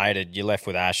get cremated, you're left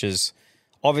with ashes.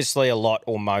 Obviously, a lot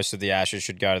or most of the ashes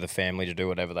should go to the family to do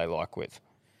whatever they like with.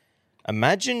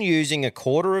 Imagine using a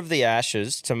quarter of the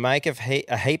ashes to make a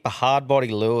heap of hard-body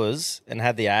lures and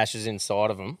have the ashes inside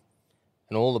of them,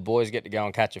 and all the boys get to go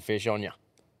and catch a fish on you.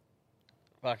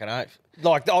 Fucking oath.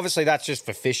 Like, obviously, that's just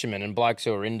for fishermen and blokes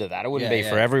who are into that. It wouldn't be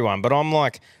for everyone. But I'm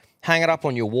like, hang it up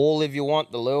on your wall if you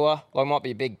want, the lure. Like, it might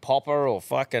be a big popper or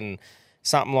fucking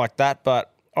something like that.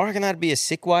 But I reckon that'd be a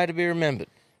sick way to be remembered.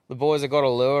 The boys have got a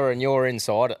lure and you're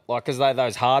inside it. Like, because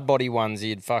those hard body ones,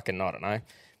 you'd fucking, I don't know,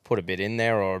 put a bit in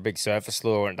there, or a big surface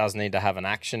lure and it doesn't need to have an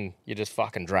action. You just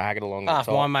fucking drag it along the Half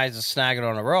top. my mates are snagging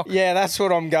on a rock. Yeah, that's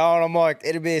what I'm going. I'm like,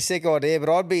 it'd be a sick idea, but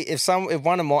I'd be, if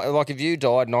one of my, like if you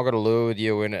died and I got a lure with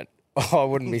you in it, I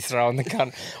wouldn't be throwing the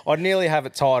gun. I'd nearly have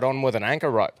it tied on with an anchor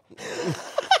rope.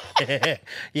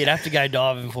 You'd have to go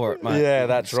diving for it, mate. Yeah,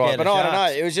 that's Scared right. But of I don't know.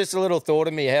 sharks. It was just a little thought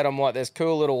in my head. I'm like, there's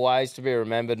cool little ways to be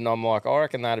remembered. And I'm like, I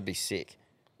reckon that'd be sick.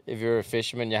 If you're a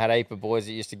fisherman, you had a heap of boys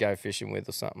that used to go fishing with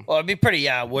or something. Well, it'd be pretty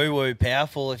woo-woo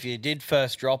powerful if you did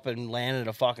first drop and landed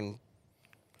a fucking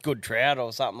good trout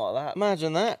or something like that.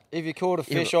 Imagine that. If you caught a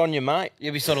fish on your mate.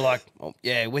 You'd be sort of like, well,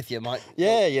 yeah, with you, mate.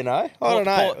 Yeah, you know. I don't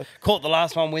know. Caught the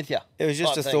last one with you. It was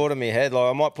just type a thing. thought in my head. Like,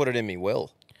 I might put it in my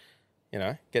will. You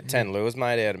know, get 10 lures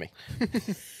made out of me.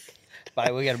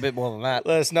 Mate, we get a bit more than that.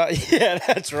 Let us know. Yeah,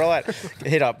 that's right.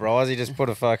 Hit up Risey, just put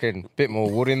a fucking bit more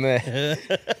wood in there.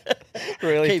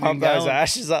 Really Keep pump him those going.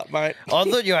 ashes up, mate. I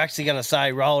thought you were actually going to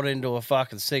say roll it into a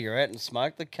fucking cigarette and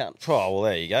smoke the cunt. Oh, well,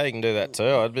 there you go. You can do that too.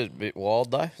 I'd be a bit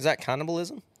wild, though. Is that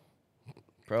cannibalism?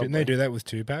 Didn't they do that with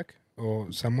Tupac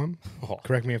or someone? Oh.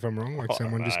 Correct me if I'm wrong. Like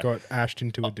someone just got ashed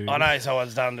into a dude. I know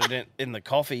someone's done it in the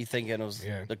coffee, thinking it was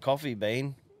Yeah. the coffee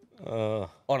bean on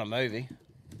a movie.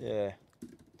 Yeah.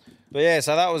 But yeah,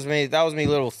 so that was me. That was me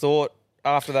little thought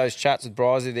after those chats with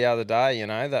Brizzy the other day. You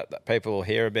know that people will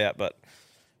hear about. But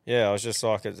yeah, I was just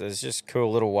like, there's just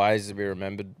cool little ways to be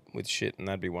remembered with shit, and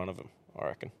that'd be one of them, I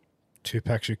reckon.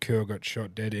 Tupac Shakur got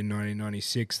shot dead in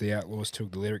 1996. The Outlaws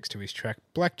took the lyrics to his track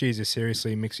Black Jesus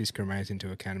seriously, mixed his cremains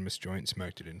into a cannabis joint, and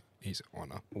smoked it in his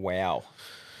honour. Wow,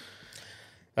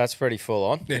 that's pretty full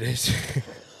on. It is.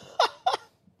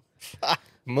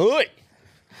 Muy.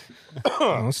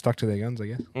 Well, stuck to their guns, I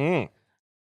guess.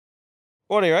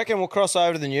 What do you reckon? We'll cross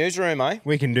over to the newsroom, eh?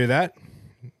 We can do that.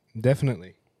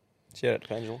 Definitely. Shout out to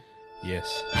Pendulum.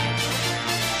 Yes.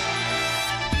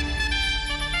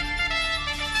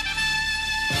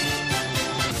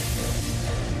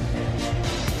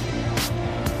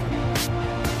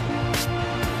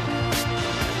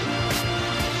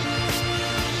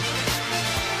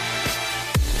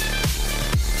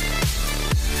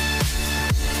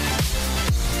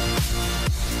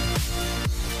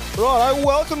 Right,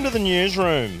 welcome to the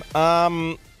newsroom.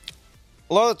 A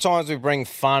lot of the times we bring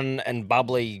fun and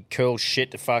bubbly, cool shit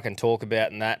to fucking talk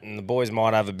about and that, and the boys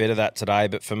might have a bit of that today,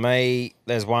 but for me,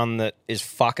 there's one that is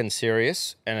fucking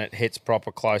serious, and it hits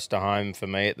proper close to home for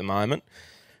me at the moment.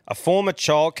 A former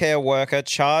childcare worker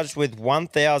charged with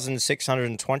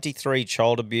 1,623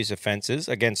 child abuse offences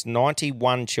against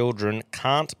 91 children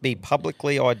can't be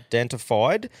publicly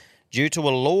identified due to a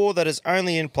law that is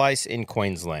only in place in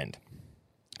Queensland.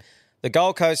 The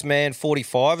Gold Coast man,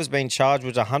 45, has been charged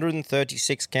with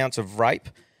 136 counts of rape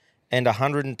and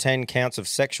 110 counts of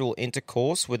sexual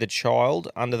intercourse with a child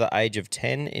under the age of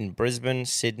 10 in Brisbane,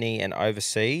 Sydney and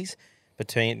overseas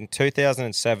between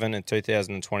 2007 and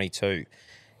 2022.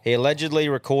 He allegedly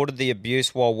recorded the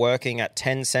abuse while working at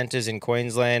 10 centres in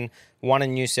Queensland, one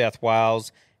in New South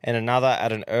Wales and another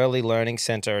at an early learning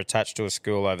centre attached to a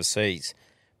school overseas.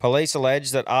 Police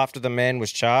allege that after the man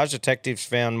was charged, detectives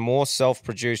found more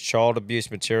self-produced child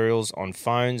abuse materials on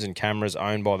phones and cameras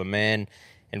owned by the man.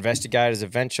 Investigators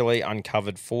eventually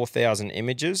uncovered 4,000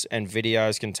 images and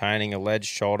videos containing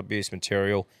alleged child abuse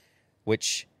material,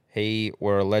 which he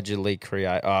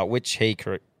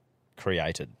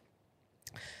created.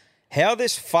 How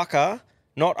this fucker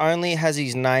not only has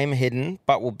his name hidden,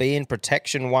 but will be in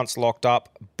protection once locked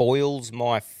up, boils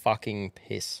my fucking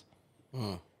piss.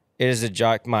 It is a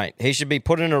joke, mate. He should be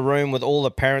put in a room with all the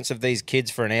parents of these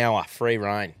kids for an hour, free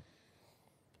reign.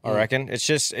 I reckon.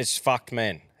 It's fucked,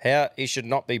 man. How he should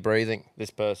not be breathing,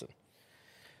 this person.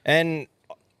 And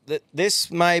this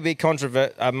may be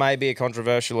a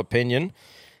controversial opinion,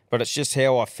 but it's just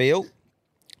how I feel.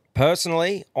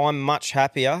 Personally, I'm much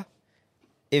happier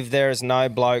if there is no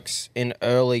blokes in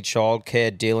early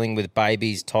childcare dealing with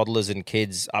babies, toddlers and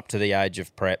kids up to the age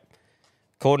of prep.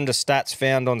 According to stats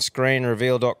found on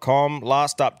screenreveal.com,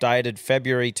 last updated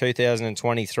February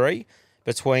 2023,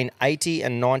 between 80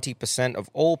 and 90% of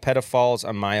all pedophiles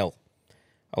are male.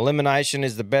 Elimination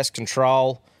is the best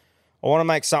control. I want to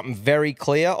make something very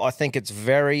clear. I think it's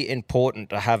very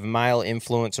important to have male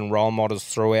influence and role models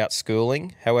throughout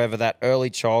schooling. However, that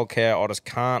early childcare, I just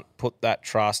can't put that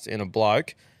trust in a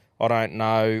bloke. I don't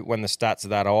know when the stats are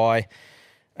that high.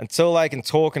 Until they can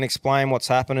talk and explain what's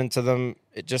happening to them,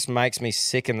 it just makes me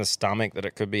sick in the stomach that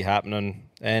it could be happening.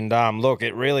 And look,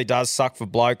 it really does suck for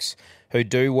blokes who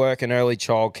do work in early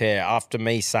childcare after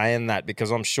me saying that,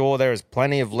 because I'm sure there is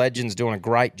plenty of legends doing a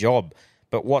great job.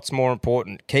 But what's more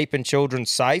important, keeping children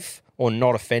safe or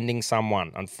not offending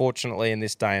someone? Unfortunately, in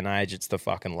this day and age, it's the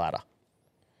fucking latter.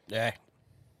 Yeah.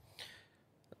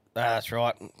 That's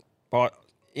right. But,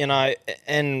 you know,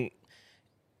 and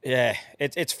yeah,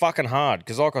 it's fucking hard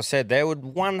because, like I said, there would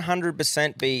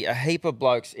 100% be a heap of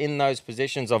blokes in those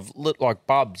positions of like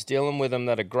bubs dealing with them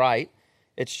that are great.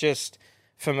 It's just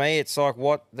for me, it's like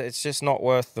what? It's just not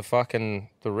worth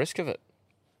the risk of it.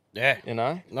 Yeah. You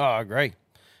know? No, I agree.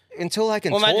 Until they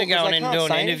can Well, talk. imagine 'cause going they in and can't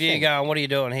doing an say interview, anything. going, "What are you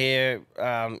doing here?"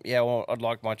 Well, I'd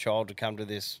like my child to come to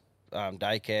this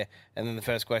daycare. And then the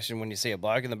first question when you see a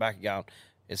bloke in the back, you're going,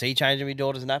 "Is he changing my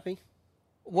daughter's nappy?"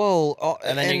 Well,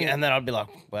 And then I'd be like,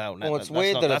 "Well, no, well, it's that's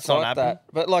weird not, that that's it's not like happening."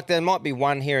 that. But like, there might be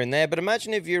one here and there. But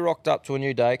imagine if you rocked up to a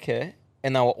new daycare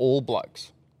and they were all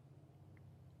blokes.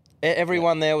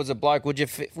 Everyone there was a bloke. Would you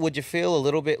feel a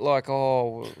little bit like,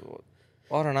 oh,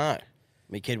 I don't know.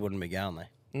 My kid wouldn't be going there.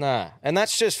 Nah, and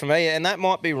that's just for me, and that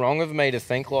might be wrong of me to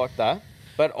think like that,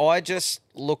 but I just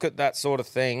look at that sort of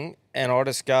thing and I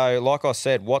just go, like I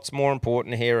said, what's more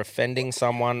important here, offending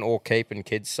someone or keeping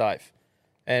kids safe?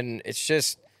 And it's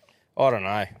just, I don't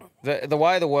know. The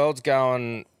way the world's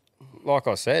going, like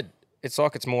I said, it's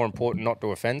like it's more important not to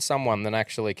offend someone than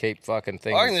actually keep fucking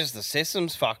things. I think just the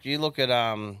system's fucked. You look at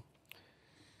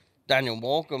Daniel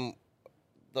Morecambe,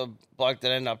 the bloke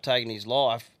that ended up taking his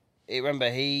life. Remember,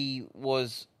 he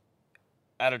was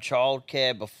at a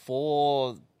childcare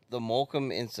before the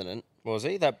Morecambe incident. Was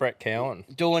he? That Brett Cowan?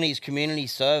 Doing his community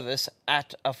service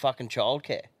at a fucking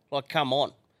childcare. Like, come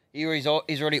on. He's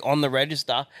already on the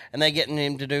register, and they're getting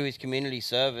him to do his community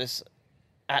service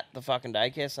at the fucking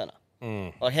daycare centre.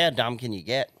 Like, how dumb can you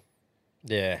get?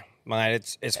 Yeah,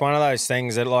 mate, it's one of those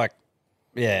things that, like,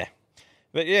 yeah.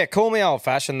 But, yeah, call me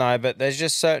old-fashioned, though, but there's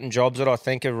just certain jobs that I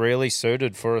think are really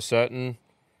suited for a certain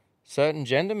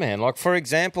gender, man. Like, for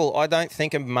example, I don't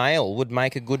think a male would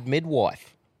make a good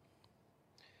midwife.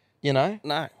 You know?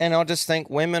 No. And I just think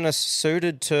women are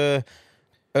suited to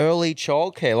early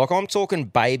childcare. Like, I'm talking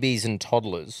babies and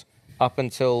toddlers up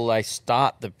until they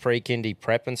start the pre-kindy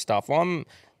prep and stuff.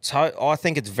 I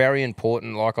think it's very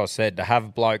important, like I said, to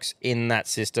have blokes in that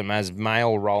system as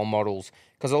male role models,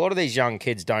 because a lot of these young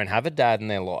kids don't have a dad in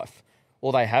their life,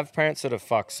 or they have parents that are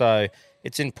fucked. So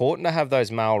it's important to have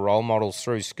those male role models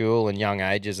through school and young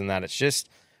ages and that. It's just,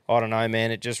 I don't know,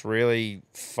 man, it just really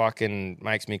fucking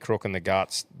makes me crook in the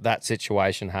guts, that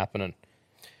situation happening.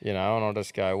 You know, and I'll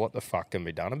just go, what the fuck can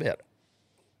be done about it?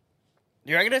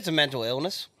 You reckon it's a mental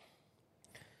illness?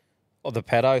 Or the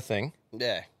pedo thing?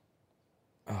 Yeah.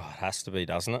 Oh, it has to be,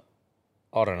 doesn't it?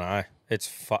 I don't know.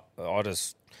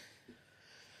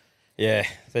 Yeah,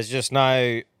 there's just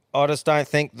no, I just don't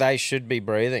think they should be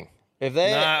breathing. If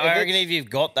they, I reckon if you've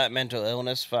got that mental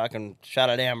illness, fucking shut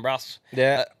it down, bruss.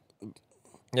 Yeah.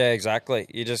 Yeah, exactly.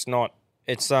 You're just not,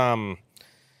 it's one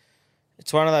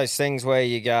of those things where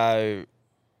you go,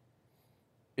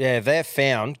 yeah, they're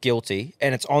found guilty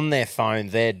and it's on their phone,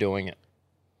 they're doing it.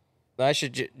 They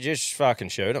should just fucking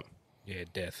shoot them. Yeah,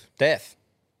 death. Death.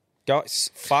 Go,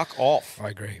 fuck off. I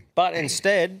agree. But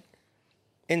instead,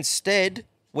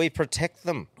 we protect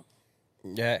them.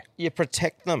 Yeah. You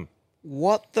protect them.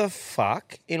 What the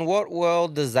fuck? In what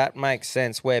world does that make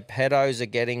sense where pedos are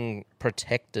getting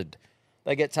protected?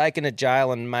 They get taken to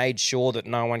jail and made sure that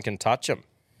no one can touch them.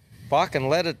 Fucking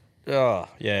let it... Oh,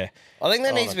 yeah. I think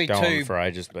there needs to be go on two for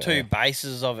ages, but two yeah.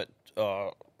 bases of it,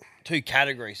 two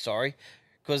categories, sorry.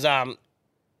 Because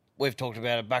we've talked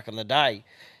about it back in the day.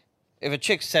 If a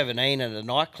chick's 17 at a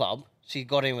nightclub, she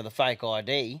got in with a fake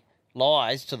ID,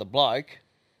 lies to the bloke,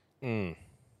 they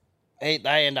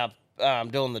end up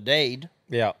doing the deed,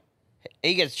 Yeah.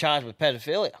 he gets charged with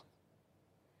pedophilia.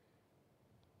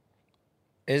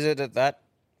 Is it at that...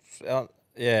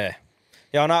 yeah.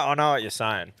 Yeah, I know what you're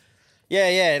saying.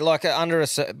 Yeah, like under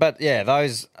but yeah,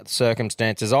 those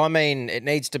circumstances. I mean, it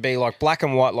needs to be like black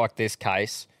and white, like this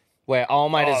case, where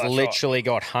old mate has literally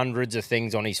got hundreds of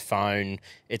things on his phone.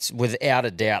 It's without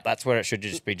a doubt that's where it should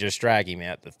just be. Just drag him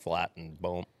out the flat and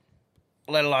boom.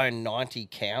 Let alone 90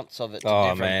 counts of it to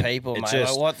different people, It's mate.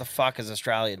 just- Like, what the fuck is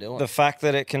Australia doing? The fact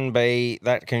that it can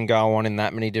go on in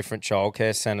that many different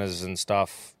childcare centres and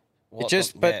stuff.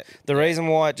 The reason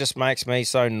why it just makes me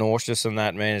so nauseous in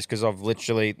that, man, is because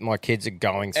my kids are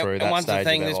going through that and once stage the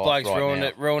thing, of their this life bloke's right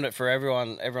now. ruined it for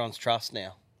everyone's trust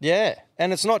now. Yeah,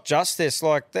 and it's not just this.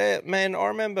 Like, man, I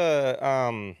remember,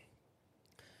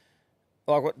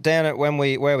 down at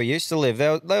where we used to live,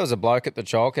 there was a bloke at the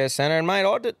childcare centre, and mate,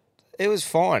 it was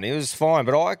fine. It was fine,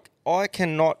 but I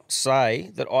cannot say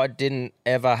that I didn't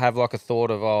ever have like a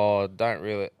thought of,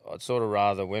 I'd sort of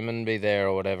rather women be there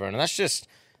or whatever, and that's just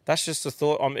a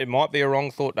thought. It might be a wrong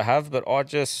thought to have, but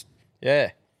just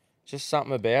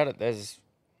something about it. It's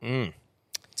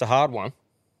a hard one.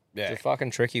 Yeah. It's a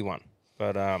fucking tricky one.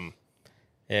 But, yeah,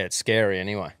 it's scary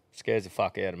anyway. It scares the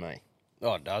fuck out of me.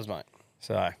 Oh, it does, mate.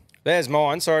 So, there's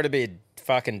mine. Sorry to be a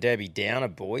fucking Debbie Downer,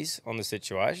 boys, on the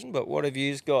situation, but what have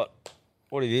yous got?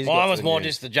 Mine was more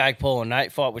just the Jake Paul and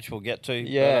Nate fight, which we'll get to.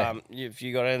 Yeah. But, if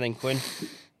you got anything, Quinn?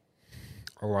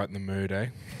 I lighten the mood, eh?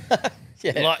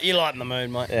 Yeah. You lighten the mood,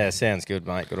 mate. Yeah, sounds good,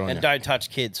 mate. Good on And you. don't touch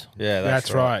kids. Yeah,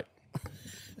 That's right.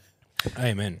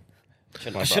 Amen.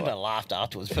 I shouldn't have laughed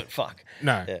afterwards, but fuck.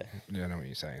 No. Yeah. I know what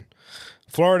you're saying.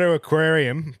 Florida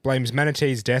Aquarium blames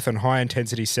manatee's death on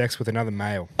high-intensity sex with another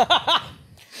male.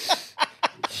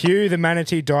 Hugh the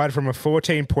manatee died from a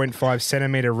 14.5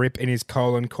 centimetre rip in his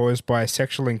colon caused by a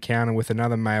sexual encounter with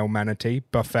another male manatee,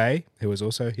 Buffet, who was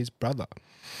also his brother.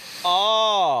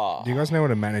 Oh, Do you guys know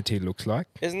what a manatee looks like?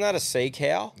 isn't that a sea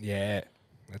cow? Yeah.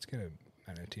 Let's get a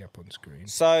manatee up on screen.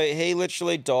 So he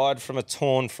literally died from a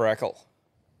torn freckle.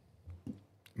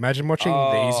 Imagine watching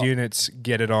these units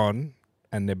get it on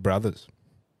and they're brothers.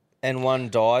 And one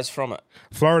dies from it.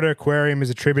 Florida Aquarium is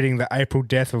attributing the April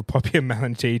death of popular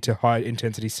manatee to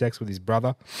high-intensity sex with his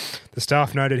brother. The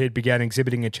staff noted he'd began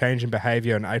exhibiting a change in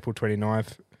behaviour on April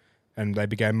 29th, and they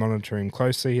began monitoring him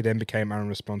closely. He then became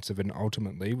unresponsive and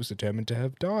ultimately was determined to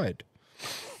have died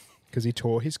because he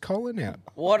tore his colon out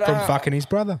What from fucking his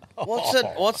brother.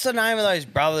 What's the name of those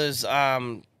brothers?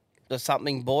 The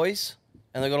something boys,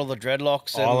 and they got all the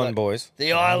dreadlocks. And Island Boys.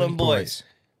 The Island Boys.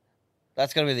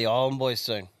 That's gonna be the Island Boys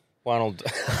soon. One will.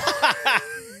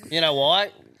 You know why?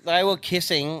 They were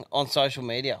kissing on social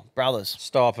media, brothers,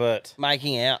 Stop it.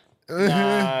 making out.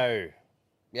 No.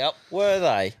 Yep, Were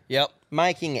they yep,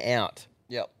 making out?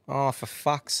 yep. Oh, for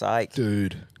fuck's sake.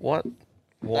 Dude. What? That's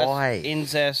Why?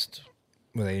 incest.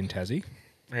 Were they in Tassie?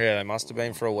 Yeah, they must have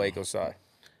been for a week or so.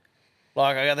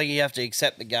 Like, I think you have to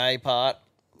accept the gay part,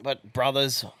 but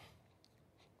brothers,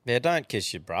 Yeah, don't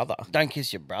kiss your brother. don't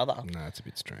kiss your brother. No, it's a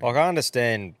bit strange. Like, I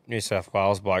understand New South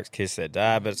Wales blokes kiss their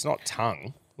dad, but it's not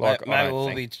tongue. Like, I Maybe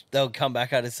don't think. they'll come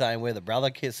back at us saying we're the brother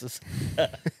kisses.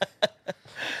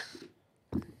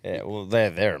 Yeah, well,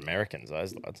 they're Americans,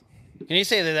 those lads. Can you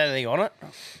see if there's anything on it?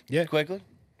 Yeah. Quickly.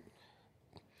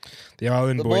 The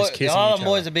Island The, Boys the kissing Island each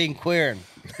boys other. are being queering.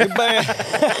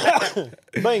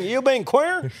 You being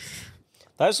queer?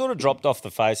 They've sort of dropped off the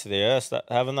face of the earth,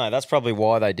 haven't they? That's probably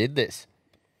why they did this.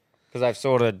 Because they've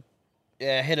sort of,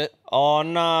 Yeah, hit it. oh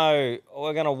no,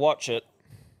 we're going to watch it.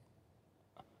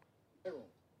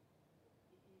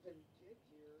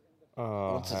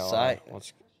 Oh, What's it hell, say?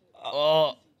 What's,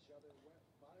 Oh,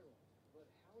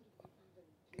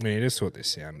 We need to sort this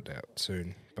sound out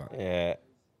soon. But yeah.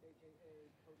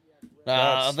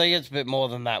 I think it's a bit more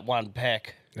than that one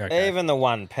peck. okay. Even the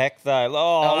one peck, though.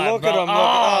 Oh, look at him.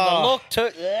 Oh, the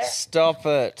look too. Stop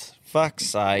it. Fuck's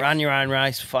sake. Run your own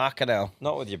race. Fucking hell.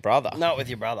 Not with your brother. Not with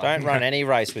your brother. Don't run any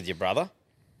race with your brother.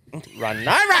 Run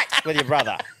no race with your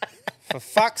brother. For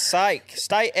fuck's sake.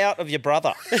 Stay out of your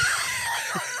brother.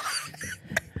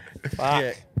 Fuck.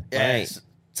 Yeah. Mate,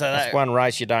 So that's that, one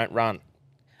race you don't run.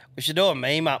 we should do a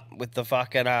meme up with the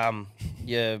fucking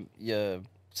your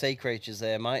sea creatures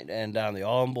there, mate, and the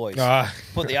Island Boys. Ah.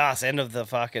 Put the arse end of the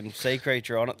fucking sea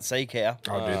creature on it, the sea cow.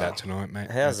 I'll do that tonight,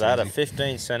 mate. How's that? That's A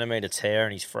 15 centimetre tear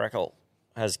in his freckle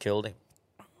has killed him.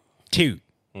 easy.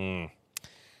 2.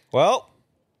 Well,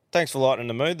 thanks for lightening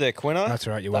the mood there, Quino. That's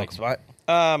all right. You're Thanks, welcome.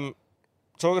 mate.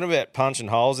 Talking about punching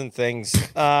holes in things,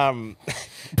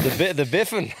 the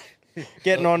Biffin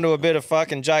getting onto a bit of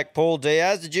fucking Jake Paul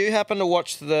Diaz. Did you happen to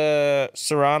watch the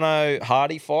Serrano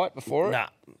Hardy fight before it? Nah.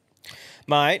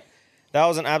 Mate, that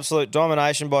was an absolute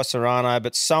domination by Serrano,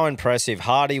 but so impressive.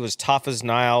 Hardy was tough as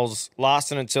nails,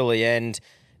 lasting until the end.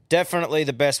 Definitely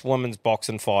the best women's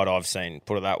boxing fight I've seen,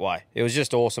 put it that way. It was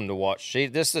just awesome to watch.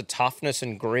 Just the toughness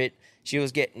and grit. She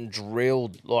was getting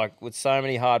drilled like with so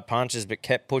many hard punches, but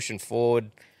kept pushing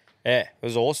forward. Yeah, it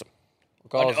was awesome.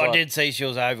 I did see she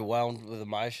was overwhelmed with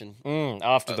emotion.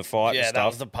 After the fight and Yeah, stuff. that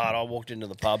was the part I walked into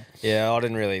the pub. Yeah, I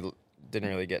didn't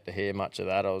really get to hear much of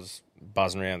that. I was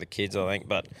buzzing around the kids, I think.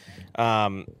 But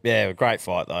yeah, great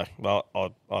fight though. Well,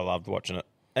 I loved watching it.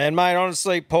 And mate,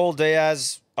 honestly, Paul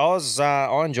Diaz,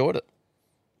 I enjoyed it.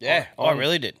 Yeah, I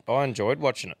really did. I enjoyed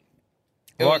watching it.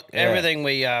 It was Yeah. everything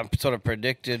we sort of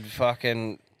predicted.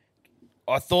 Fucking,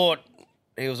 I thought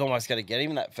he was almost going to get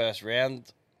him in that first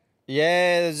round.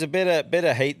 Yeah, there's a bit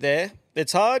of heat there.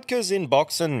 It's hard because in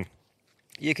boxing,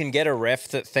 you can get a ref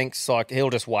that thinks like he'll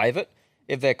just wave it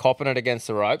if they're copping it against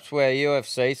the ropes. Where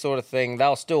UFC sort of thing,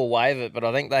 they'll still wave it, but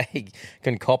I think they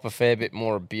can cop a fair bit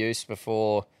more abuse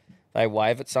before they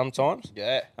wave it sometimes.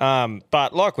 Yeah.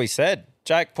 But like we said,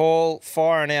 Jake Paul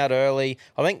firing out early.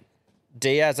 I think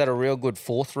Diaz had a real good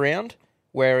fourth round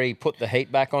where he put the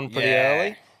heat back on pretty Yeah.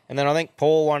 early. And then I think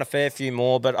Paul won a fair few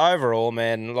more. But overall,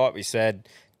 man, like we said,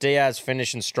 Diaz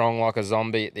finishing strong like a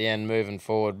zombie at the end moving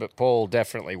forward. But Paul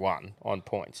definitely won on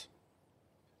points.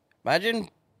 Imagine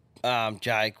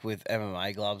Jake with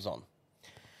MMA gloves on.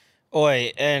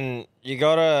 Oi, and you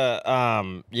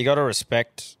gotta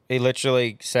respect. He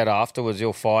literally said afterwards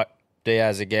he'll fight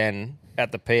Diaz again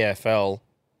at the PFL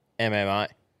MMA.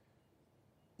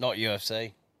 Not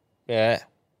UFC. Yeah,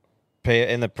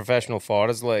 in the Professional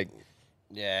Fighters League.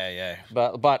 Yeah.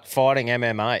 But fighting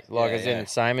MMA, like Yeah, as in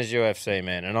same as UFC,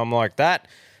 man. And I'm like that.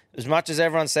 As much as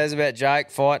everyone says about Jake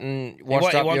fighting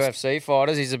washed up UFC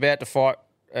fighters, he's about to fight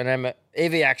an MMA.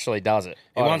 If he actually does it,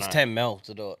 He wants 10 mil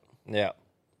to do it. Yeah.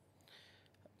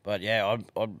 But yeah,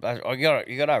 you got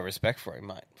to have respect for him,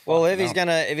 mate. Well, Fucking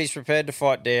hell. if he's prepared to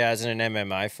fight Diaz in an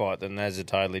MMA fight, then that's a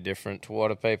totally different. What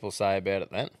do people say about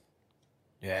it then?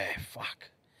 Yeah, fuck.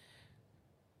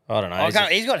 I don't know.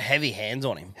 He's got heavy hands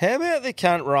on him. How about the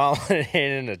cunt rolling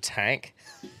in a tank?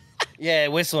 Yeah,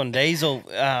 Whistling Diesel.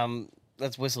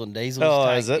 That's Whistling Diesel's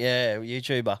tank. Is it? Yeah,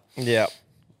 YouTuber. Yeah.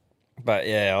 But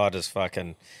yeah, I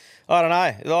don't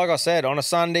know. Like I said, on a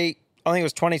Sunday, I think it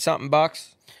was 20-something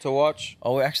bucks to watch.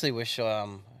 I actually wish I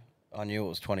knew it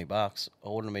was $20. I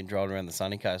wouldn't have been driving around the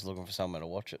sunny coast looking for somewhere to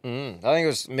watch it. I think it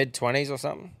was mid-20s or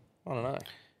something. I don't know.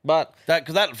 But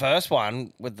Because that first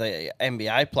one with the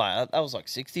NBA player, that was like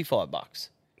 $65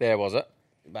 yeah, was it?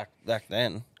 back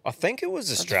then. I think it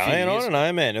was a few Australian. I years don't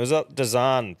know, man. It was up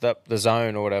DAZN, the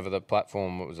Zone or whatever the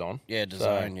platform it was on. Yeah,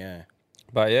 design, yeah.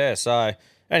 But yeah, so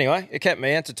anyway, it kept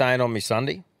me entertained on me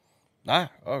Sunday, No,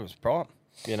 I was prime.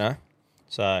 you know.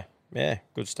 So yeah,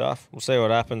 good stuff. We'll see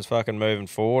what happens fucking moving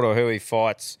forward or who he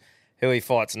fights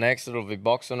next. It'll be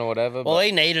boxing or whatever. Well, but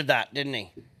he needed that, didn't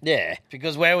he? yeah.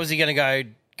 Because where was he going to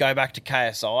go back to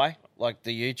KSI, like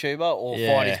the YouTuber, or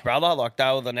Yeah. fight his brother? Like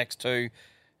they were the next two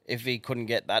if he couldn't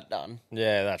get that done.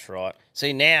 Yeah, that's right.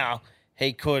 See, now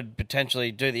he could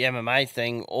potentially do the MMA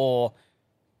thing or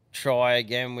try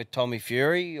again with Tommy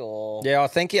Fury or... Yeah, I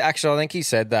think he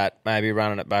said that, maybe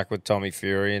running it back with Tommy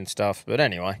Fury and stuff. But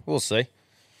anyway, we'll see.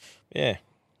 Yeah.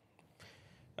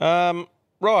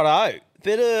 Righto.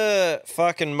 Bit of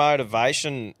fucking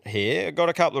motivation here. I've got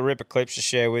a couple of ripper clips to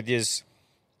share with you.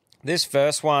 This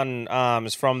first one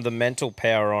is from the Mental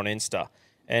Power on Insta.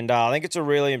 And I think it's a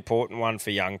really important one for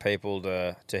young people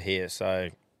to hear.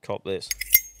 So, cop this.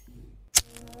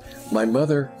 My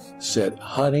mother said,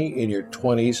 honey, in your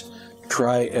 20s,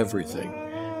 try everything.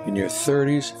 In your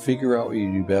 30s, figure out what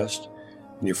you do best.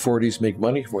 In your 40s, make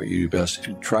money for what you do best.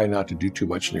 And try not to do too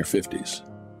much in your 50s.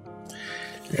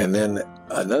 And then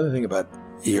another thing about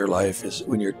your life is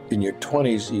when you're in your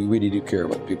 20s, you really do care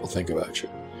what people think about you.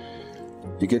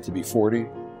 You get to be 40,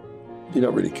 you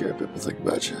don't really care what people think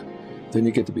about you. Then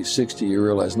you get to be 60, you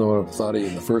realize no one thought of you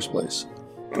in the first place.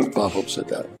 Bob Hope said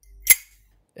that.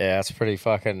 Yeah, it's pretty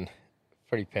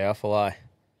powerful, eh?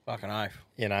 Fucking oath.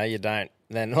 You know, you don't.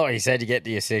 Then, like you said, you get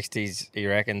to your 60s, he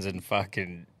reckons, and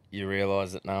fucking you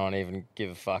realise that no one even give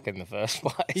a fuck in the first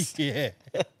place. Yeah.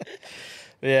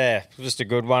 Yeah, just a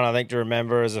good one, I think, to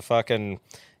remember as a fucking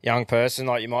young person.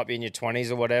 Like, you might be in your 20s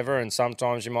or whatever, and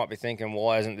sometimes you might be thinking,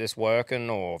 why isn't this working?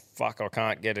 Or, fuck, I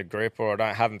can't get a grip, or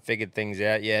haven't figured things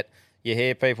out yet. You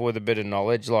hear people with a bit of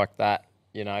knowledge like that,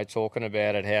 you know, talking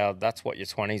about it, how that's what your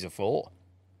 20s are for.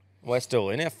 We're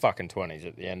still in our fucking 20s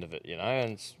at the end of it, you know,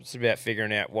 and it's about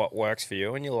figuring out what works for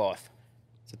you in your life.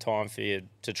 It's a time for you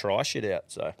to try shit out,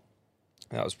 so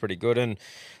that was pretty good. And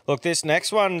look, this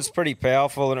next one's pretty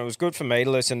powerful, and it was good for me to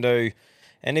listen to.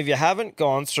 And if you haven't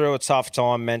gone through a tough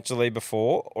time mentally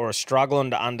before or are struggling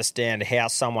to understand how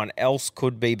someone else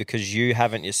could be because you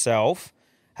haven't yourself,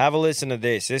 have a listen to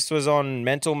this. This was on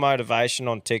Mental Motivation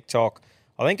on TikTok.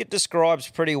 I think it describes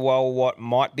pretty well what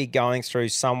might be going through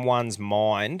someone's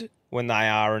mind when they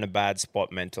are in a bad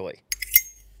spot mentally.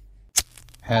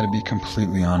 I had to be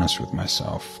completely honest with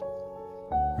myself.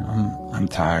 I'm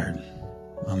tired.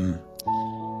 I'm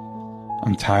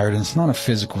tired, and it's not a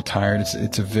physical tired.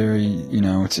 It's a very, you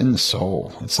know, it's in the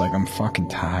soul. It's like I'm fucking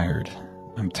tired.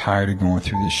 I'm tired of going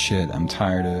through this shit. I'm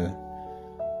tired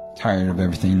of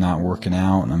everything not working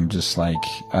out, and I'm just like,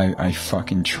 I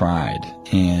fucking tried,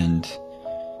 and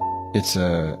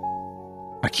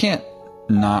I can't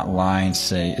not lie and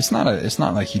say it's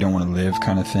not like you don't want to live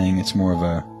kind of thing. It's more of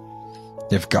a,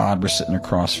 if God were sitting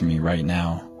across from me right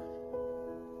now,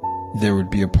 there would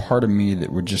be a part of me that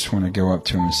would just want to go up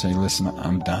to him and say, listen,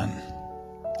 I'm done.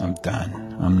 I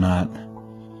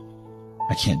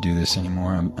can't do this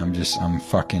anymore. I'm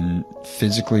fucking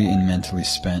physically and mentally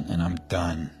spent, and I'm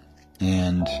done.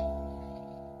 And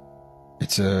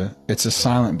it's a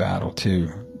silent battle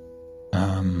too.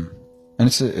 And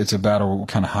it's a battle we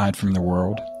kind of hide from the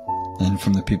world and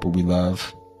from the people we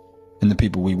love and the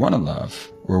people we want to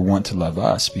love or want to love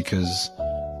us, because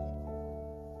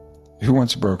who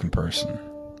wants a broken person?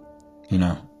 You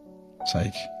know, it's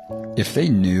like, if they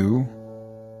knew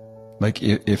Like,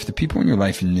 if the people in your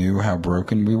life knew how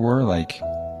broken we were, like,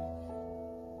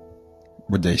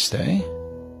 would they stay?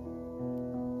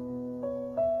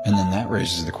 And then that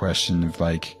raises the question of,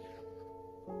 like,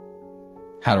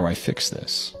 how do I fix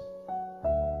this?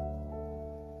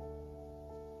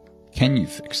 Can you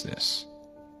fix this?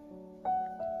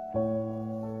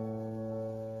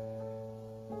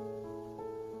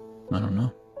 I don't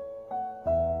know.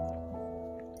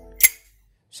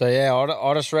 So yeah,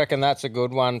 I just reckon that's a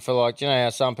good one for, like, you know how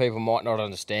some people might not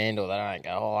understand or they don't go,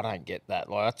 oh, I don't get that.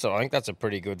 Like, I think that's a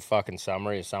pretty good fucking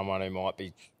summary of someone who might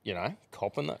be, you know,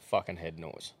 copping that fucking head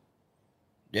noise.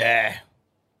 Yeah.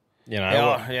 You know,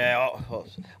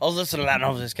 I was listening to that and I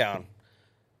was just going,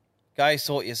 go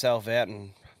sort yourself out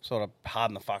and sort of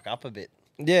harden the fuck up a bit.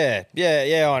 yeah,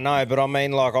 I know, but I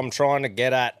mean, like, I'm trying to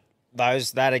get at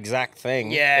that exact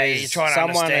thing. Yeah, is you're trying to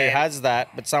someone understand. who has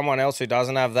that, but someone else who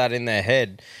doesn't have that in their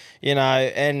head, you know.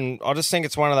 And I just think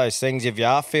it's one of those things. If you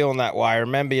are feeling that way,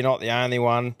 remember you're not the only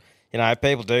one. You know,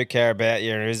 people do care about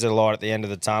you, and there is a light at the end of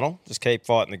the tunnel. Just keep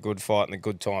fighting the good fight, and the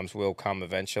good times will come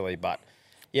eventually. But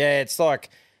yeah, it's like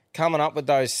coming up with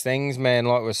those things, man.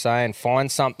 Like we're saying, find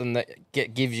something that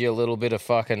gives you a little bit of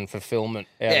fucking fulfillment.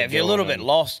 Out Yeah, of if you're a little doing bit and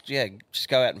lost, yeah, just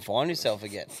go out and find yourself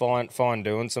again. find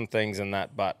doing some things and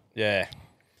that. But yeah,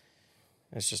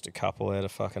 it's just a couple there to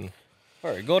fucking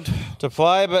Very good. to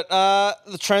play. But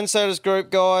the Trendsetters group,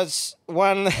 guys,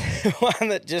 one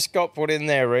that just got put in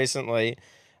there recently,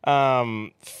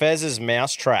 Fez's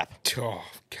Mousetrap. Oh,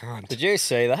 can't. Did you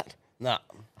see that? Nah.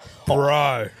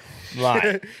 Bro.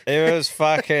 Mate, it was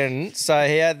fucking... So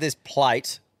he had this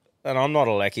plate, and I'm not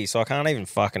a lecky, so I can't even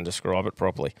fucking describe it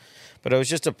properly. But it was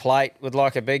just a plate with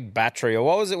like a big battery, or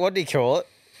what was it? What did he call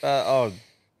it?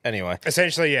 Anyway.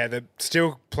 Essentially, yeah, the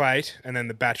steel plate and then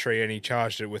the battery, and he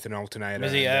charged it with an alternator.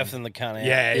 Was he and then- earthing the cunt out?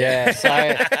 Yeah, Yeah,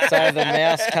 so the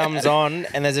mouse comes on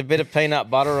and there's a bit of peanut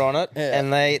butter on it,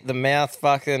 and the mouth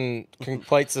fucking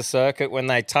completes the circuit when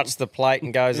they touch the plate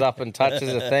and goes up and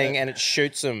touches the thing, and it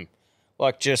shoots them,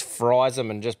 like just fries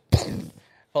them and just.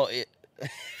 Oh,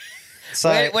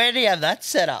 So where do you have that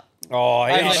set up? oh,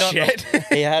 Holy shit.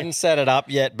 He hadn't set it up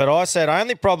yet, but I said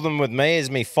only problem with me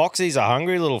is me Foxy's a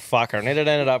hungry little fucker, and it had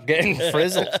ended up getting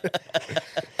frizzled.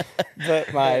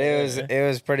 But mate, it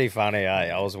was pretty funny.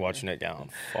 I was watching it going,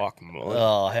 fuck me.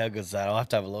 Oh, how good's that? I'll have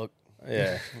to have a look.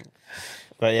 Yeah.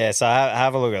 But yeah, so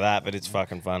have a look at that, but it's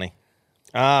fucking funny.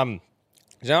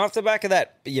 You know, off the back of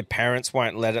that, your parents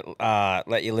won't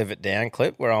let you live it down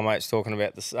clip where our mate's talking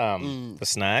about the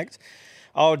snags.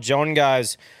 Old John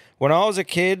goes, when I was a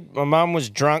kid, my mum was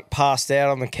drunk, passed out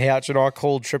on the couch, and I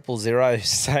called 000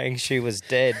 saying she was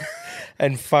dead.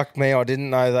 And fuck me, I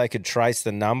didn't know they could trace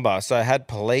the number. So I had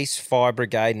police, fire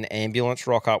brigade, and ambulance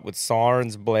rock up with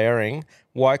sirens blaring.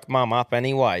 Woke mum up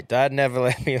anyway. Dad never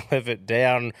let me live it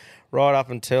down right up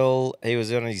until he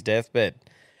was on his deathbed.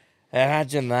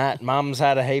 Imagine that. Mum's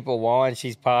had a heap of wine.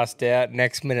 She's passed out.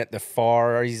 Next minute, the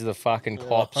fireys, the fucking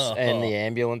cops, and the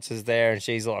ambulance is there, and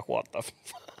she's like, what the fuck?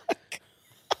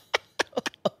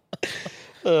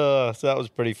 So that was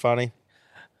pretty funny.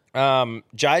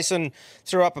 Jason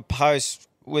threw up a post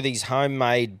with his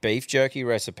homemade beef jerky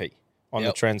recipe on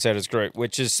the Trendsetters group,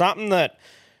 which is something that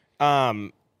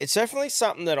it's definitely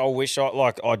something that I wish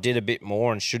I did a bit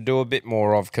more and should do a bit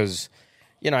more of, because,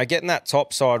 you know, getting that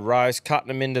top side roast, cutting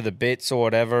them into the bits or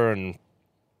whatever, and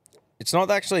it's not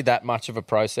actually that much of a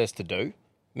process to do.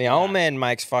 My old man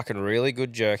makes fucking really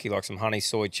good jerky, like some honey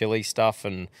soy chili stuff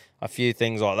and a few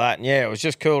things like that. And yeah, it was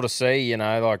just cool to see, you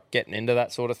know, like getting into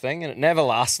that sort of thing. And it never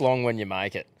lasts long when you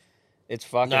make it. It's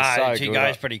fucking so she good.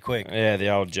 goes pretty quick. Yeah, the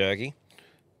old jerky.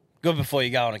 Good before you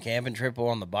go on a camping trip or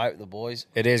on the boat with the boys.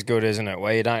 It is good, isn't it?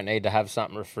 Where you don't need to have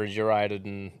something refrigerated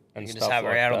and You can stuff just have her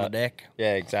like out that. on the deck.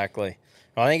 Yeah, exactly.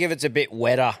 I think if it's a bit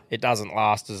wetter, it doesn't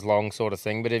last as long, sort of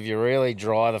thing. But if you really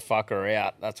dry the fucker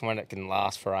out, that's when it can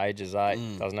last for ages, eh?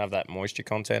 Doesn't have that moisture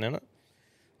content in it.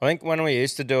 I think when we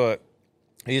used to do it,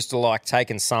 I used to like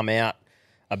taking some out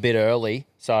a bit early,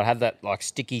 so I'd have that like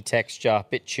sticky texture, a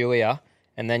bit chewier,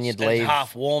 and then you'd It's leave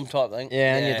half warm type thing.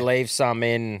 Yeah, and you'd leave some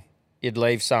in. You'd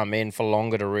leave some in for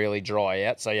longer to really dry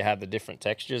out, so you had the different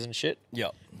textures and shit.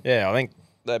 Yep. Yeah, I think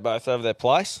they both have their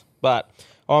place, but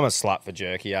I'm a slut for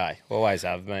jerky, eh? Always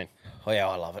have been. Oh, yeah,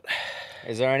 I love it.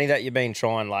 Is there any that you've been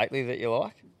trying lately that you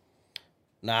like?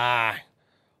 Nah.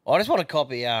 I just want to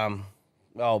copy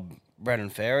Brendan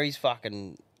Ferry's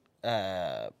fucking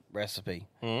recipe.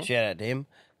 Shout out to him.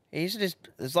 He used to just,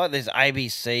 it's like this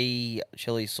ABC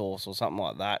chili sauce or something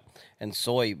like that and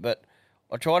soy, but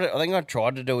I think I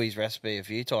tried to do his recipe a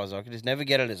few times. I could just never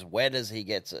get it as wet as he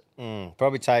gets it. You're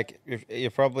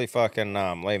probably fucking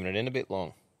leaving it in a bit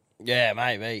long. Yeah,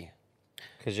 maybe.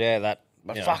 Because, yeah, that...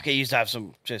 But you know, fuck, he used to have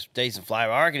some just decent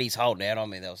flavour. I reckon he's holding out on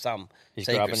me. There was some He's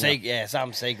secret, grabbing you.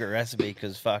 some secret recipe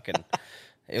because fucking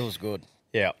it was good.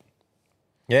 Yeah.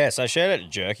 Yeah, so shout out to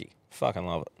Jerky. Fucking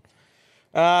love it.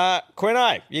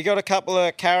 Quino, you got a couple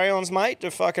of carry-ons, mate,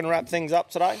 to fucking wrap things up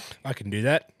today? I can do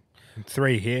that.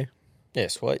 3 here. Yeah,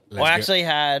 sweet. Let's I go. actually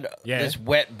had Yeah. this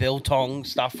wet biltong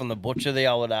stuff from the butcher the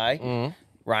other day.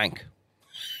 Rank.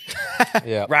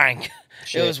 Yeah. Rank.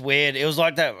 Shit. It was weird. It was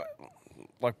like that.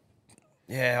 Like,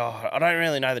 yeah, I don't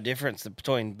really know the difference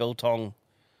between biltong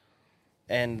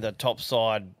and the top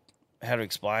side. How to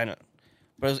explain it?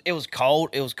 But it was cold.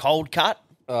 It was cold cut.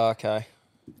 Oh, okay.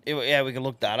 Yeah, we can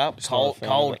look that up. not a Cold, fan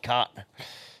of cold it. cut.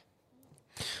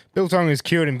 Biltong is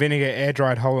cured in vinegar,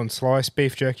 air-dried whole and sliced.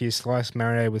 Beef jerky is sliced,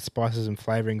 marinated with spices and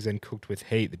flavourings, then cooked with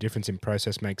heat. The difference in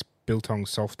process makes biltong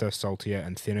softer, saltier,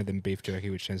 and thinner than beef jerky,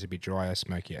 which tends to be drier,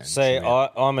 smokier, and See,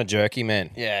 chewier. I'm a jerky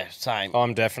man. Yeah, same.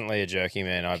 I'm definitely a jerky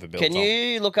man over biltong. Can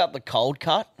you look up the cold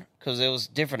cut? Because it was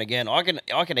different again. I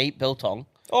can eat biltong.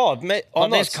 Oh, But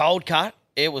I'm this not... cold cut,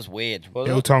 it was weird. Was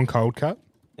it? Biltong cold cut.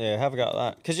 Yeah, have a go at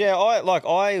that. Because, yeah,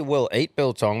 I will eat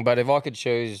biltong, but if I could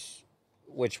choose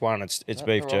which one, it's Is that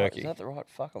beef the right- jerky. Is that the right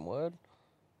fucking word?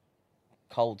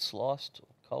 Cold sliced?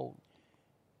 Cold.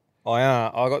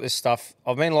 I got this stuff.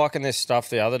 I've been liking this stuff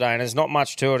the other day, and there's not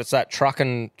much to it. It's that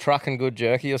trucking good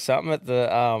jerky or something at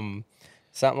the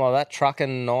something like that.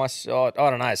 Trucking nice. Oh, I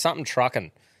don't know, something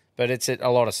trucking, but it's at a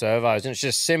lot of servos, and it's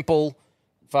just simple,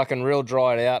 fucking real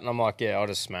dried out. And I'm like, yeah, I'll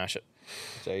just smash it.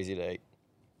 It's easy to eat.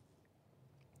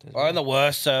 I had the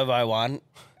worst servo one,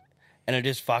 and it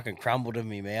just fucking crumbled in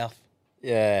my mouth.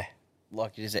 Yeah,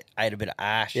 Like you just ate a bit of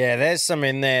ash. yeah. There's some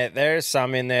in there. There's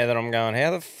some in there that I'm going, how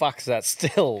the fuck's that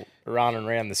still running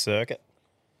around the circuit?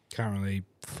 Can't really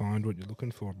find what you're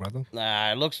looking for, brother.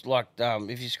 Nah, it looks like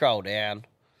if you scroll down.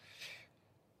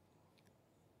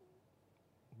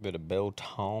 Bit of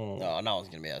biltong. No one's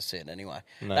gonna be able to see it anyway.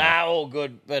 No. Nah, all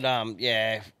good. But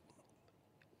yeah.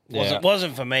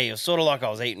 Wasn't for me. It was sort of like I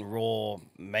was eating raw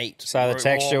meat. So the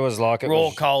texture was like it raw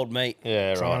was- cold meat.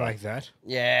 Yeah, Try right. like that.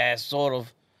 Yeah, sort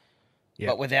of. Yeah.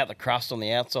 But without the crust on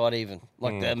the outside, even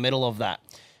like the middle of that.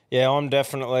 Yeah, I'm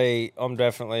definitely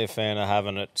a fan of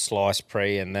having it sliced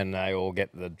pre, and then they all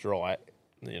get the dry,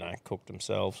 cooked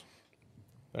themselves.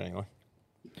 But anyway,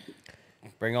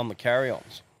 Bring on the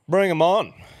carry-ons. bring them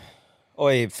on.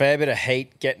 Oi, fair bit of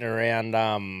heat getting around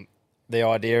the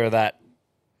idea of that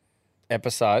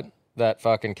episode, that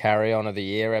fucking carry on of the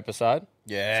year episode.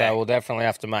 Yeah. So we'll definitely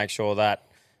have to make sure that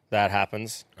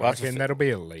happens. We'll I have to reckon that'll be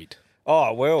elite.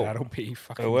 it will. That'll be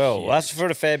fucking. It will. huge. We'll have to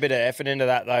put a fair bit of effort into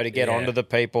that, though, to get Yeah. onto the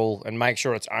people and make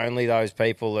sure it's only those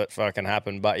people that fucking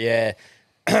happen. But, yeah,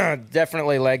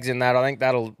 definitely legs in that. I think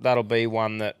that'll be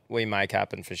one that we make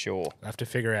happen for sure. I'll have to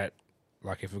figure out,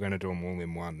 like, if we're going to do them all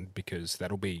in one, because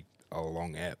that'll be a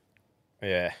long app.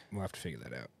 Yeah. We'll have to figure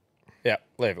that out. Yeah,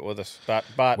 leave it with us. But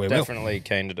We will. definitely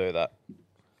keen to do that.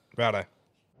 Righto.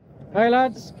 Hey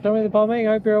lads, Tommy the Bombing,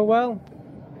 hope you're all well.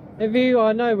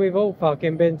 I know we've all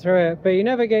fucking been through it, but you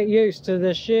never get used to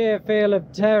the sheer feel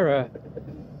of terror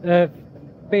of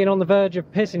being on the verge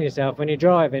of pissing yourself when you're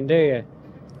driving, do you?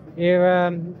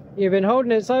 You've been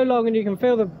holding it so long and you can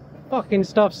feel the fucking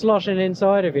stuff sloshing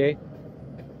inside of you.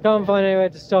 Can't find anywhere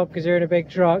to stop because you're in a big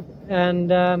truck, and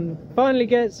finally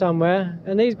get somewhere,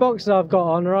 and these boxes I've got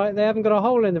on, right, they haven't got a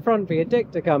hole in the front for your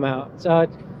dick to come out, so I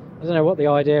don't know what the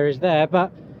idea is there,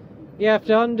 but you have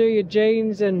to undo your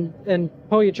jeans and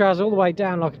pull your trousers all the way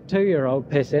down like a 2-year-old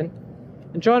pissing.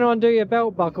 And trying to undo your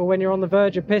belt buckle when you're on the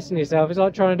verge of pissing yourself is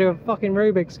like trying to do a fucking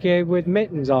Rubik's Cube with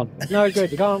mittens on. No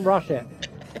good, you can't rush it.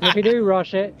 And if you do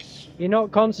rush it, you're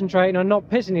not concentrating on not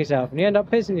pissing yourself, and you end up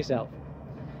pissing yourself.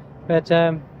 But,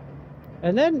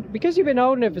 and then, because you've been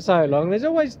holding it for so long, there's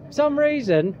always some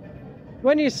reason,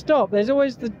 when you stop, there's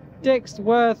always the dick's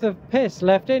worth of piss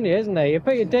left in you, isn't there? You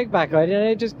put your dick back on and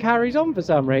it just carries on for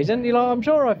some reason. You're like, I'm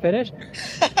sure I finished,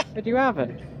 but you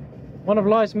haven't. One of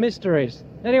life's mysteries.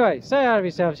 Anyway, stay out of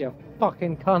yourselves, you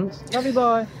fucking cunts. Love you,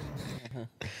 bye.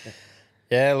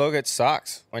 Yeah, look, it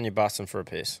sucks when you're busting for a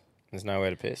piss. There's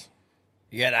nowhere to piss.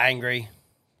 You get angry,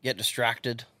 get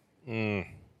distracted. Your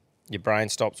brain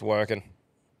stops working.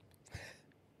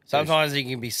 Sometimes you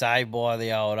can be saved by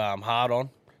the old hard on.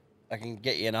 I can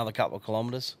get you another couple of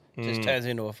kilometres. Just turns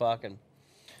into a fucking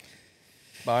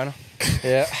boner.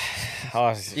 Yeah.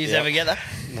 Do you ever get that?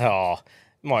 No.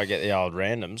 Might get the old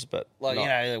randoms, but Like,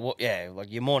 not-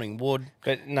 like your morning wood.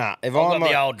 But nah, if I've I'm got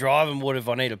the old driving wood if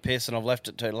I need a piss and I've left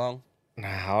it too long.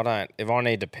 nah, I don't. If I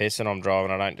need to piss and I'm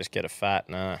driving, I don't just get a fat.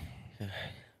 No,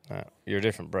 You're a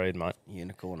different breed, mate.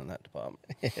 Unicorn in that department.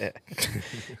 Yeah.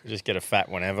 You just get a fat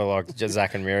whenever, like just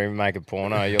Zach and Miri make a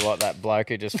porno. You're like that bloke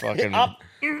who just fucking... Up.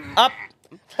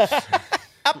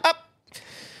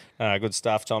 Good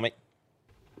stuff, Tommy.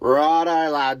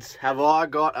 Righto, lads. Have I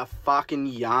got a fucking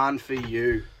yarn for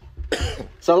you?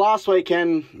 So last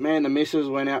weekend, me and the missus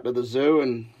went out to the zoo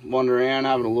and wandered around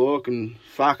having a look, and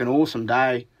fucking awesome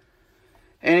day.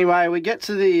 Anyway, we get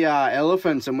to the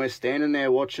elephants and we're standing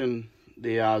there watching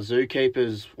the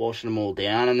zookeepers washing them all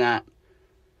down and that.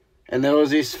 And there was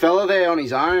this fella there on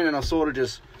his own, and I sort of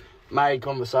just made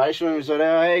conversation with him and said,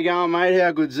 "How you going, mate?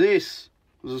 How good's this?"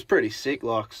 It was pretty sick,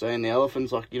 like, seeing the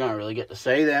elephants, like, you don't really get to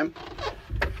see them.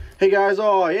 He goes,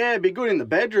 "Oh, yeah, it'd be good in the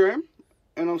bedroom."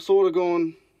 And I'm sort of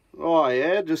going, "Oh,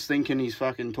 yeah," just thinking he's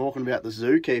fucking talking about the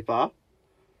zookeeper.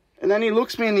 And then he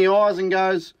looks me in the eyes and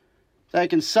goes, "They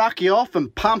can suck you off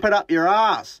and pump it up your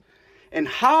ass." And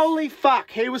holy fuck,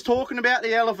 he was talking about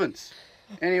the elephants.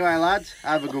 Anyway, lads,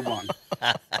 have a good one.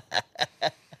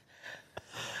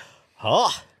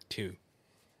 Oh. 2.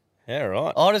 Yeah,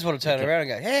 right. I just want to turn around and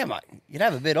go, "Yeah, mate, you'd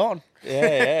have a bit on." Yeah,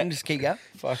 yeah. And just keep going.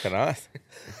 Fucking oath.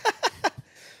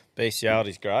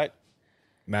 Bestiality's great.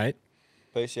 Mate.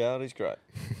 Bestiality's great.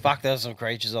 Fuck, there were some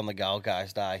creatures on the Gold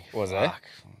Coast, eh? Was there? Fuck.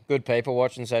 Good people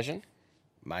watching session?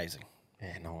 Amazing.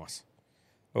 Yeah, nice.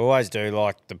 Always do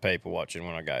like the people watching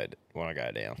when I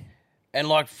go down. And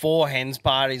like 4 hens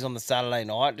parties on the Saturday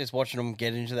night, just watching them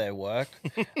get into their work.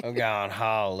 I'm going,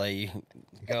 holy,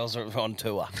 girls are on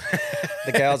tour.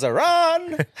 The girls are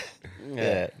on.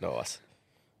 Yeah, nice.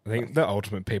 I think the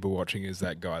ultimate people watching is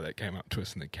that guy that came up to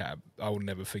us in the cab. I will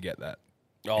never forget that.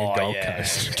 Oh, in Gold yeah.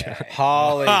 Coast. Yeah.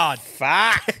 Holy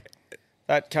fuck.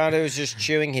 That cunt who was just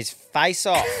chewing his face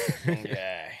off.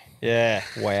 Yeah. Yeah,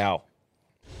 wow.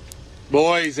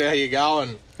 Boys, how you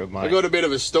going? Good, mate. I got a bit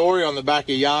of a story on the back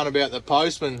of yarn about the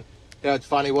postman. How it's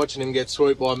funny watching him get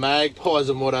swooped by magpies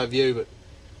and what have you, but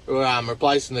we're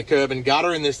replacing the curb and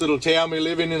gutter in this little town we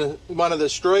live in one of the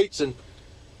streets, and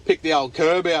picked the old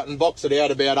curb out and boxed it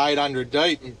out about 800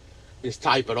 deep and just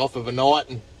tape it off of a night.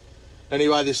 And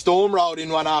anyway, the storm rolled in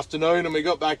one afternoon and we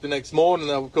got back the next morning,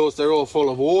 and of course they're all full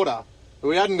of water. But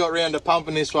we hadn't got round to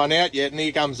pumping this one out yet, and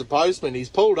here comes the postman. He's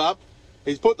pulled up,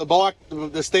 he's put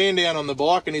the stand down on the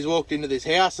bike, and he's walked into this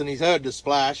house and he's heard the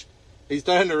splash. He's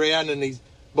turned around and his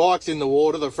bike's in the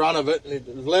water, the front of it, and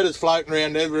there's letters floating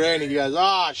around everywhere, and he goes,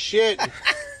 "Ah, shit." And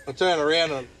I turn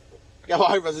around and go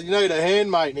over, I said, "You need a hand,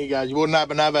 mate?" And he goes, "You wouldn't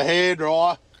happen to have a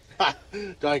hairdryer?"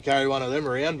 Don't carry one of them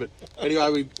around. But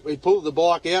anyway, we pulled the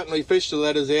bike out and we fished the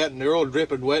letters out, and they're all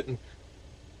dripping wet. And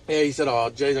yeah, he said, "Oh,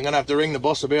 geez, I'm going to have to ring the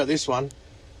boss about this one."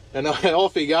 And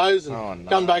off he goes, and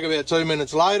come back about 2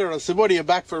 minutes later, and I said, "What are you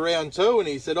back for round 2? And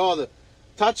he said, "Oh, the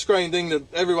touchscreen thing that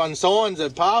everyone signs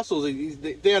at parcels, he's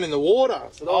down in the water." I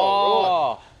said,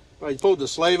 "Oh, right." Well, he pulled the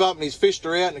sleeve up and he's fished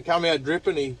her out and come out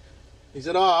dripping. He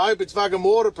said, "Oh, I hope it's fucking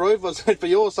waterproof." I said, "For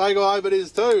your sake, I hope it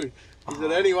is too." He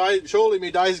said, "Anyway, surely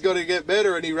me day's got to get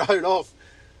better," and he rode off.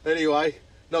 Anyway,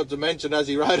 not to mention, as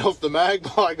he rode off, the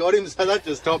magpie got him, so that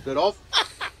just topped it off.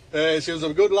 She was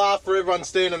a good laugh for everyone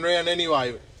standing around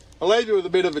anyway. I'll leave you with a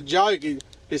bit of a joke.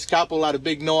 This couple had a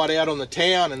big night out on the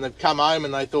town, and they've come home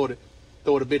and they thought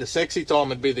a bit of sexy time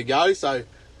would be the go. So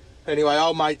anyway,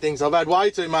 old mate thinks, "I've had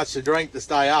way too much to drink to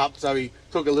stay up," so he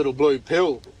took a little blue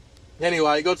pill.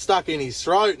 Anyway, it got stuck in his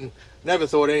throat and never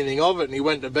thought anything of it, and he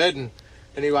went to bed. And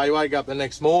anyway, he woke up the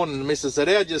next morning and the missus said,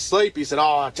 "How'd you sleep?" He said,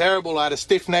 "Oh, terrible. I had a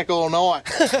stiff neck all night."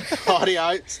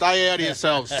 Rightio, stay out of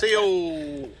yourselves. See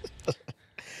you.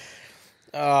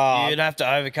 Oh, You'd have to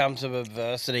overcome some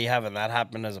adversity having that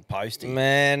happen as a postie.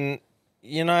 man,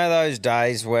 you know those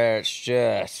days where it's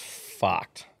just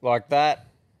fucked. Like that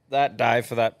day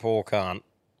for that poor cunt,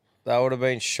 that would have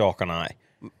been shocking, eh?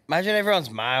 Imagine everyone's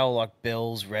mail, like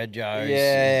bills, Red Joes.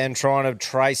 Yeah, and trying to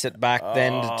trace it back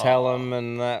then to tell them,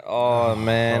 and that. Oh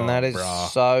man, that is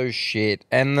so shit.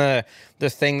 And the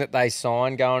thing that they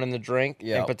signed going in the drink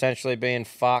and potentially being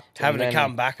fucked, Having and to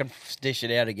come back and dish it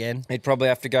out again. He'd probably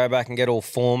have to go back and get all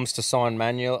forms to sign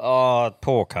manual. Oh,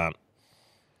 poor cunt.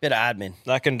 Bit of admin.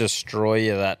 That can destroy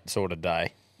you that sort of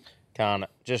day, can't it?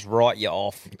 Just write you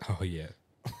off. Oh, yeah.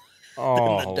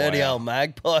 Oh, the dirty wow. old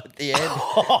magpie at the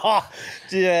end.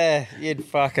 Yeah, you'd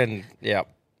fucking, yep.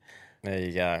 There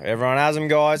you go. Everyone has them,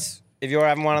 guys. If you're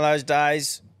having one of those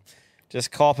days,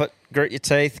 just cop it, grit your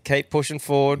teeth, keep pushing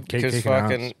forward, Keep because kicking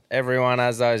fucking ass. everyone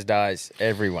has those days.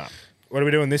 Everyone. What are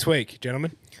we doing this week,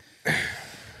 gentlemen?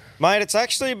 Mate, it's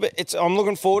actually, I'm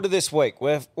looking forward to this week.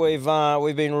 We've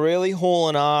been really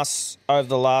hauling ass over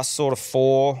the last sort of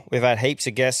 4. We've had heaps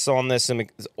of guests on. There's some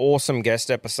awesome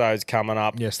guest episodes coming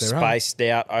up. Yes, there are. Spaced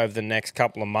out over the next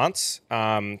couple of months.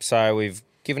 So we've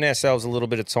giving ourselves a little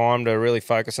bit of time to really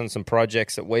focus on some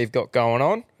projects that we've got going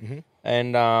on.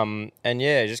 And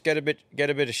yeah, just get a bit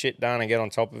of shit done and get on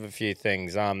top of a few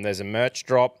things. There's a merch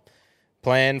drop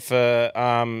planned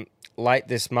for late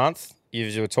this month.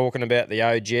 You were talking about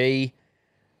the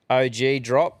OG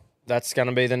drop. That's going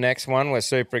to be the next one. We're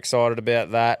super excited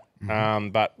about that.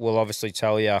 But we'll obviously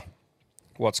tell you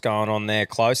what's going on there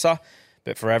closer.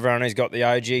 But for everyone who's got the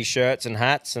OG shirts and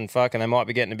hats and fucking they might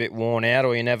be getting a bit worn out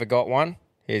or you never got one,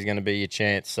 here's going to be your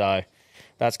chance. So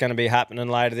that's going to be happening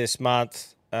later this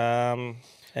month. And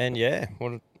yeah,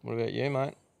 what about you,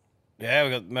 mate? Yeah,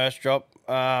 we got the merch drop.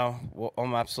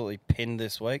 I'm absolutely pinned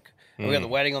this week. We got the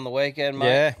wedding on the weekend, mate.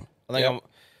 Yeah. I think I'm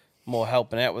more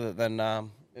helping out with it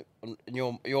than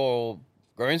your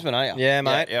groomsman, aren't you? Yeah,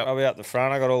 mate. I'll be up the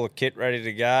front. I got all the kit ready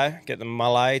to go. Get the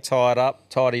mullet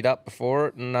tidied up before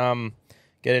it, and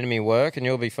get into me work. And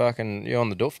you'll be you're on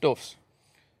the duffs.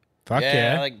 Fuck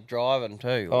yeah. I like driving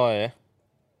too. Oh yeah,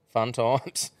 fun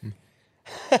times.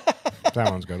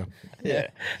 That one's got him. Yeah,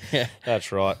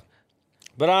 that's right.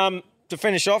 But to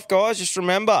finish off, guys, just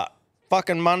remember,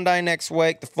 fucking Monday next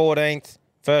week, the 14th,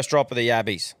 first drop of the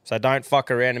Yabbies. So don't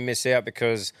fuck around and miss out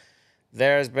because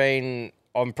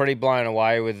I'm pretty blown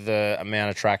away with the amount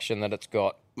of traction that it's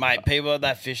got. Mate, people at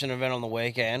that fishing event on the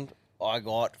weekend, I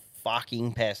got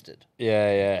fucking pestered.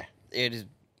 Yeah. It is,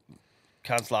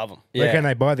 cunts love them. Where can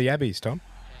they buy the Abbeys, Tom?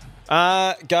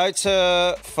 Go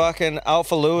to fucking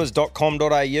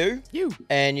alphalures.com.au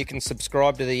and you can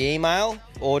subscribe to the email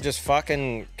or just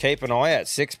fucking keep an eye out.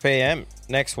 6 p.m.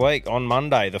 next week on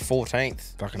Monday, the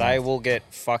 14th. They will get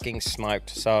fucking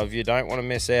smoked. So if you don't want to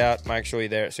miss out, make sure you're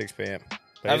there at 6 p.m.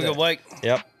 Have a good week.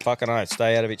 Yep. Fucking oath.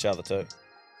 Stay out of each other too.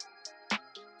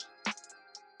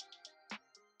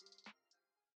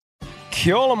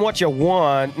 Call them what you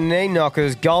want, knee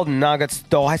knockers, golden nuggets,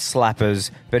 thigh slappers,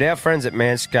 but our friends at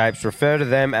Manscaped refer to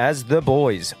them as the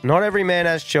boys. Not every man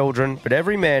has children, but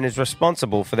every man is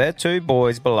responsible for their 2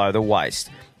 boys below the waist.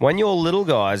 When your little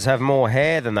guys have more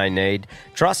hair than they need,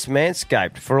 trust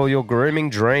Manscaped for all your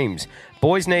grooming dreams.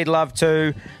 Boys need love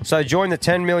too, so join the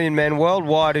 10 million men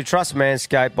worldwide who trust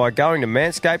Manscaped by going to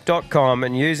manscaped.com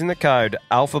and using the code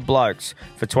ALPHABLOKES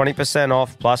for 20%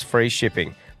 off plus free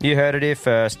shipping. You heard it here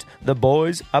first. The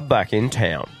boys are back in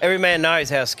town. Every man knows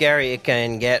how scary it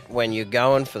can get when you're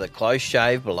going for the close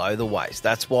shave below the waist.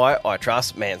 That's why I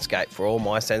trust Manscaped for all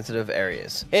my sensitive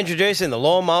areas. Introducing the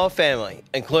Lawnmower family,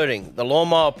 including the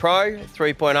Lawnmower Pro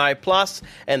 3.0 Plus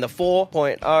and the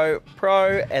 4.0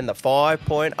 Pro and the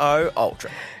 5.0 Ultra.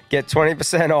 Get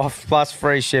 20% off plus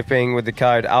free shipping with the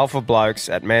code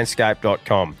ALPHABLOKES at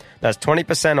manscaped.com. That's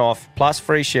 20% off plus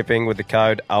free shipping with the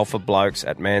code ALPHABLOKES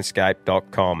at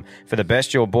manscaped.com. For the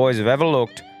best your boys have ever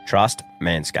looked, trust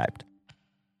Manscaped.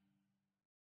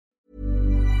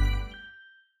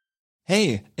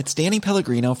 Hey, it's Danny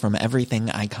Pellegrino from Everything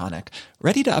Iconic.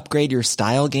 Ready to upgrade your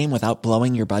style game without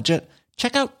blowing your budget?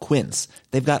 Check out Quince.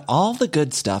 They've got all the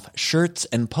good stuff, shirts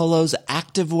and polos,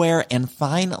 activewear, and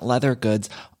fine leather goods,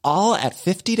 all at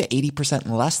 50 to 80%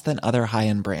 less than other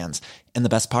high-end brands. And the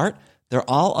best part? They're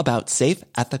all about safe,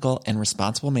 ethical, and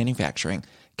responsible manufacturing.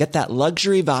 Get that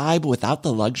luxury vibe without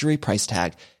the luxury price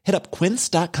tag. Hit up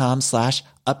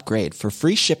quince.com/upgrade for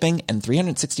free shipping and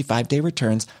 365-day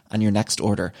returns on your next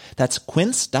order. That's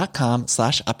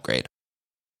quince.com/upgrade.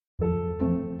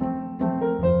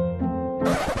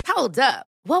 Hold up.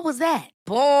 What was that?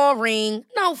 Boring.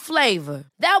 No flavor.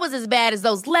 That was as bad as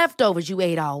those leftovers you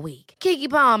ate all week. Keke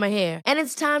Palmer here. And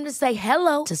it's time to say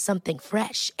hello to something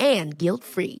fresh and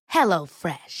guilt-free. Hello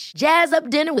Fresh. Jazz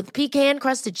up dinner with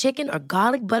pecan-crusted chicken or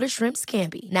garlic butter shrimp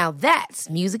scampi. Now that's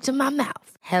music to my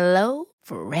mouth. Hello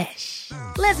Fresh.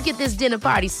 Let's get this dinner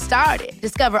party started.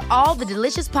 Discover all the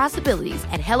delicious possibilities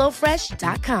at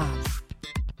HelloFresh.com.